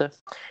were after.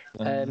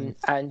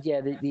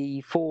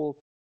 The 4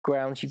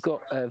 grounds you've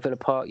got Villa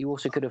Park. You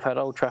also could have had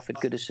Old Trafford,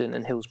 Goodison,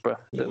 and Hillsborough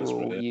that were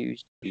all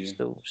used. Yeah.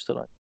 Still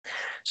on.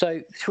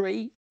 So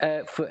 3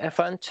 for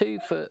Efan, 2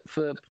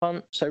 for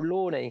punt. So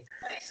Lorne,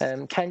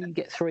 can you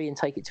get 3 and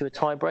take it to a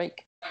tie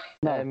break?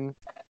 No.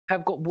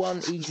 I've got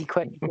one easy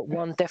question. Got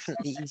one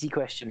definitely easy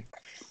question.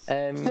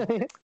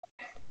 And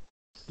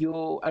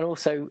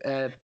also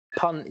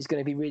Punt is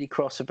going to be really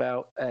cross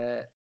about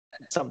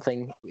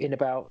something in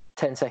about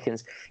 10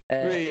 seconds.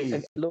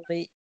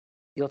 Lonnie,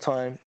 your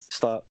time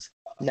starts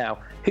now.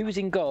 Who was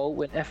in goal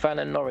when Efan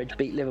and Norwich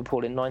beat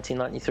Liverpool in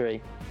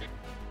 1993?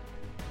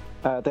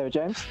 David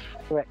James.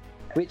 Correct.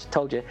 Which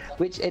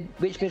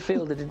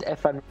midfielder did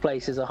Efan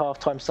replace as a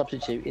half-time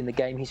substitute in the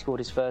game he scored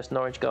his first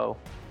Norwich goal?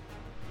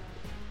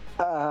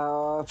 Who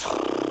would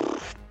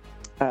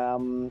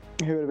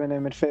have been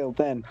in midfield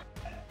then?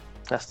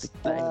 That's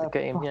the name of the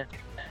game, yeah.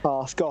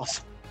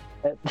 Goss.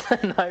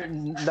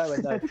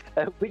 No.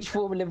 Which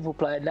former Liverpool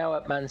player, now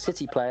at Man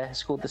City player, has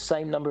scored the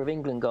same number of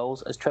England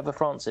goals as Trevor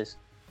Francis?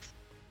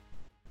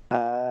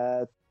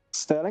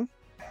 Sterling.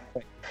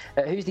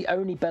 Who's the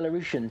only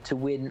Belarusian to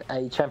win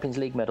a Champions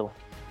League medal?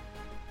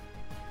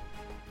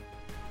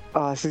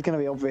 Oh, this is going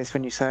to be obvious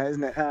when you say it,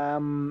 isn't it?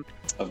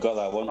 I've got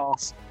that one.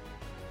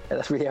 Yeah,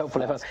 that's really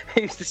helpful, Evan.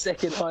 Who's the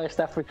second highest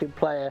African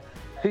player?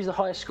 Who's the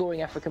highest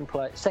scoring African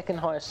player? Second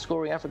highest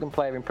scoring African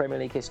player in Premier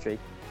League history?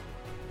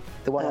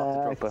 The one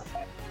after Drogba.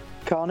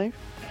 Kanu.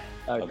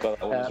 No. I've got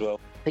that one as well.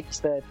 I think it's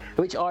third.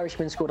 Which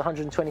Irishman scored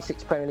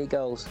 126 Premier League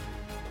goals?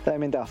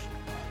 Damien Duff.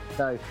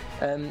 No.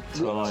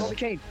 Robbie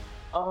Keane.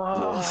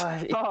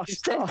 Robbie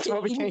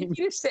Keane.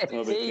 You said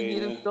Keane.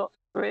 You'd have got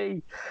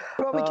 3.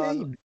 Robbie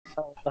Keane.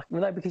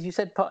 No, because you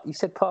said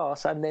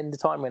pass, and then the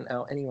time went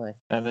out anyway.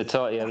 And the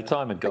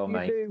time had gone,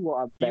 mate.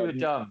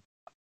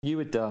 You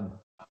were done.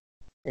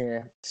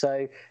 Yeah.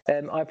 So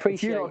I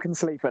appreciate. If you lot can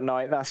sleep at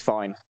night, that's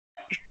fine.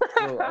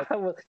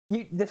 Well,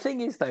 the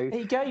thing is, though,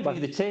 he gave you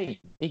the team.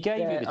 He gave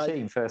you the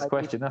team first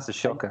question. That's a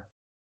shocker.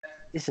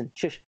 Listen,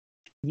 shush.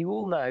 You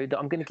all know that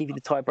I'm going to give you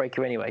the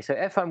tiebreaker anyway. So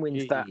Efan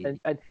wins that, and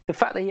the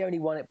fact that he only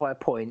won it by a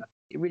point,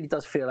 it really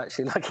does feel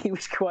actually like he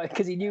was quite,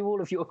 because he knew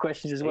all of your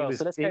questions as well.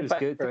 He was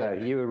good though.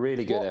 You were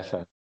really good,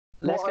 Efan.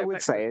 What I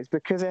would say is,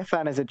 because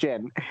Efan is a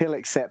gent, he'll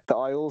accept that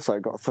I also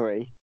got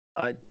 3.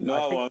 Of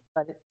all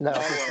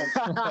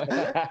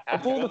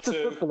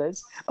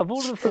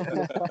the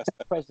footballers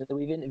present that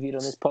we've interviewed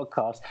on this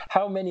podcast,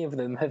 how many of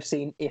them have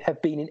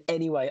been in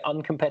any way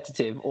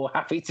uncompetitive or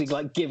happy to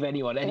give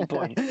anyone any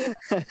point?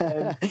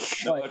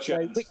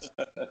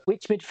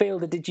 Which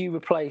midfielder did you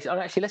replace? And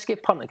actually, let's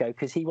give Punt a go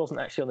because he wasn't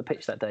actually on the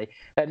pitch that day.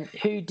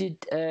 Who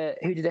did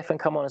Efan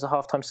come on as a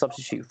half-time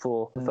substitute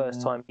for the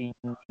first time he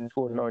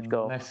scored a Norwich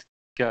goal? Let's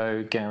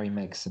go Gary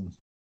Megson.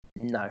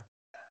 No.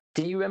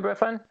 Do you remember,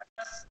 Efan?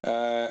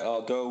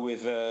 I'll go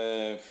with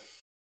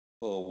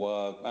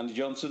Andy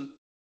Johnson.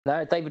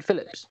 No, David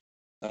Phillips.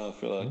 Oh,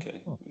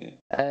 okay.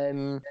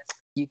 Yeah.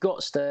 You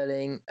got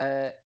Sterling.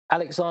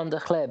 Alexander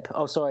Hleb.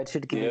 Oh, sorry, I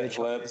should have given you a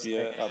chance.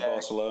 Hleb, at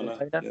Barcelona.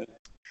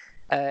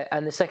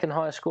 And the second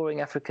highest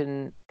scoring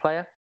African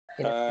player?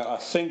 I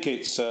think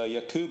it's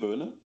Yakubu,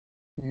 isn't it?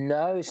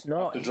 No, it's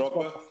not.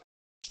 Drogba?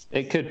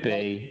 It could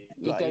be.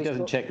 He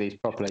doesn't check these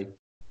properly.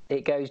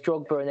 It goes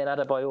Drogba and then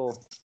Adebayor.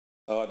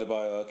 Oh,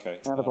 Adebayo, okay.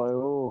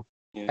 Adebayo.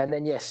 Yeah. And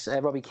then, yes,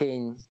 Robbie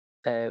Keane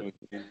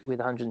with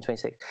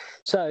 126.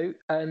 So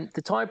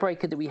the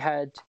tiebreaker that we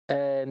had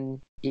in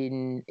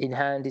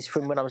hand is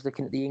from when I was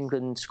looking at the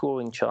England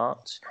scoring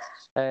charts.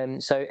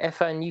 So,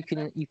 Efan, you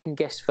can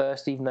guess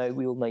first, even though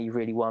we all know you've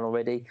really won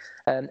already.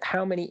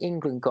 How many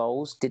England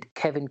goals did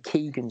Kevin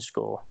Keegan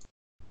score?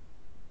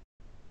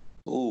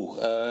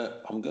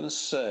 I'm going to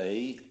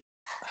say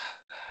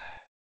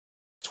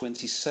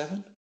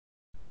 27.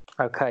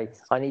 Okay,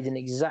 I need an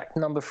exact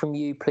number from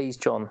you, please,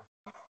 John.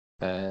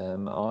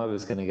 I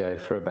was going to go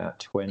for about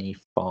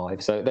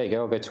 25. So there you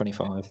go, I'll go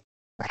 25.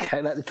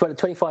 Okay,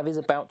 25 is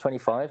about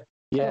 25.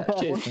 Yeah.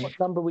 What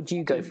number would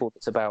you go for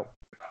that's about?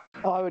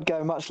 I would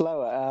go much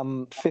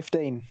lower,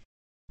 15.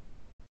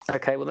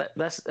 Okay, well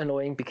that's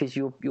annoying because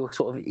you're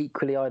sort of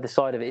equally either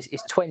side of it.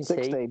 It's 20.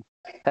 16.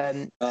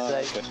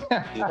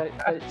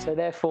 So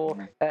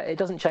therefore, it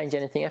doesn't change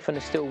anything. Efan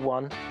has still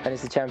won and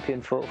is the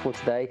champion for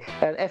today.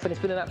 Efan, it's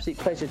been an absolute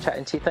pleasure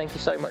chatting to you. Thank you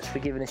so much for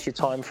giving us your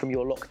time from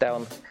your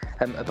lockdown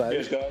abode.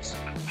 Cheers, guys.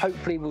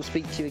 Hopefully we'll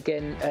speak to you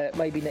again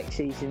maybe next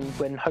season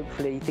when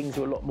hopefully things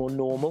are a lot more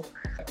normal.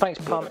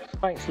 Thanks, Punt.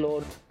 Thanks,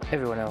 Lord.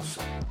 Everyone else,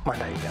 my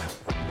neighbour.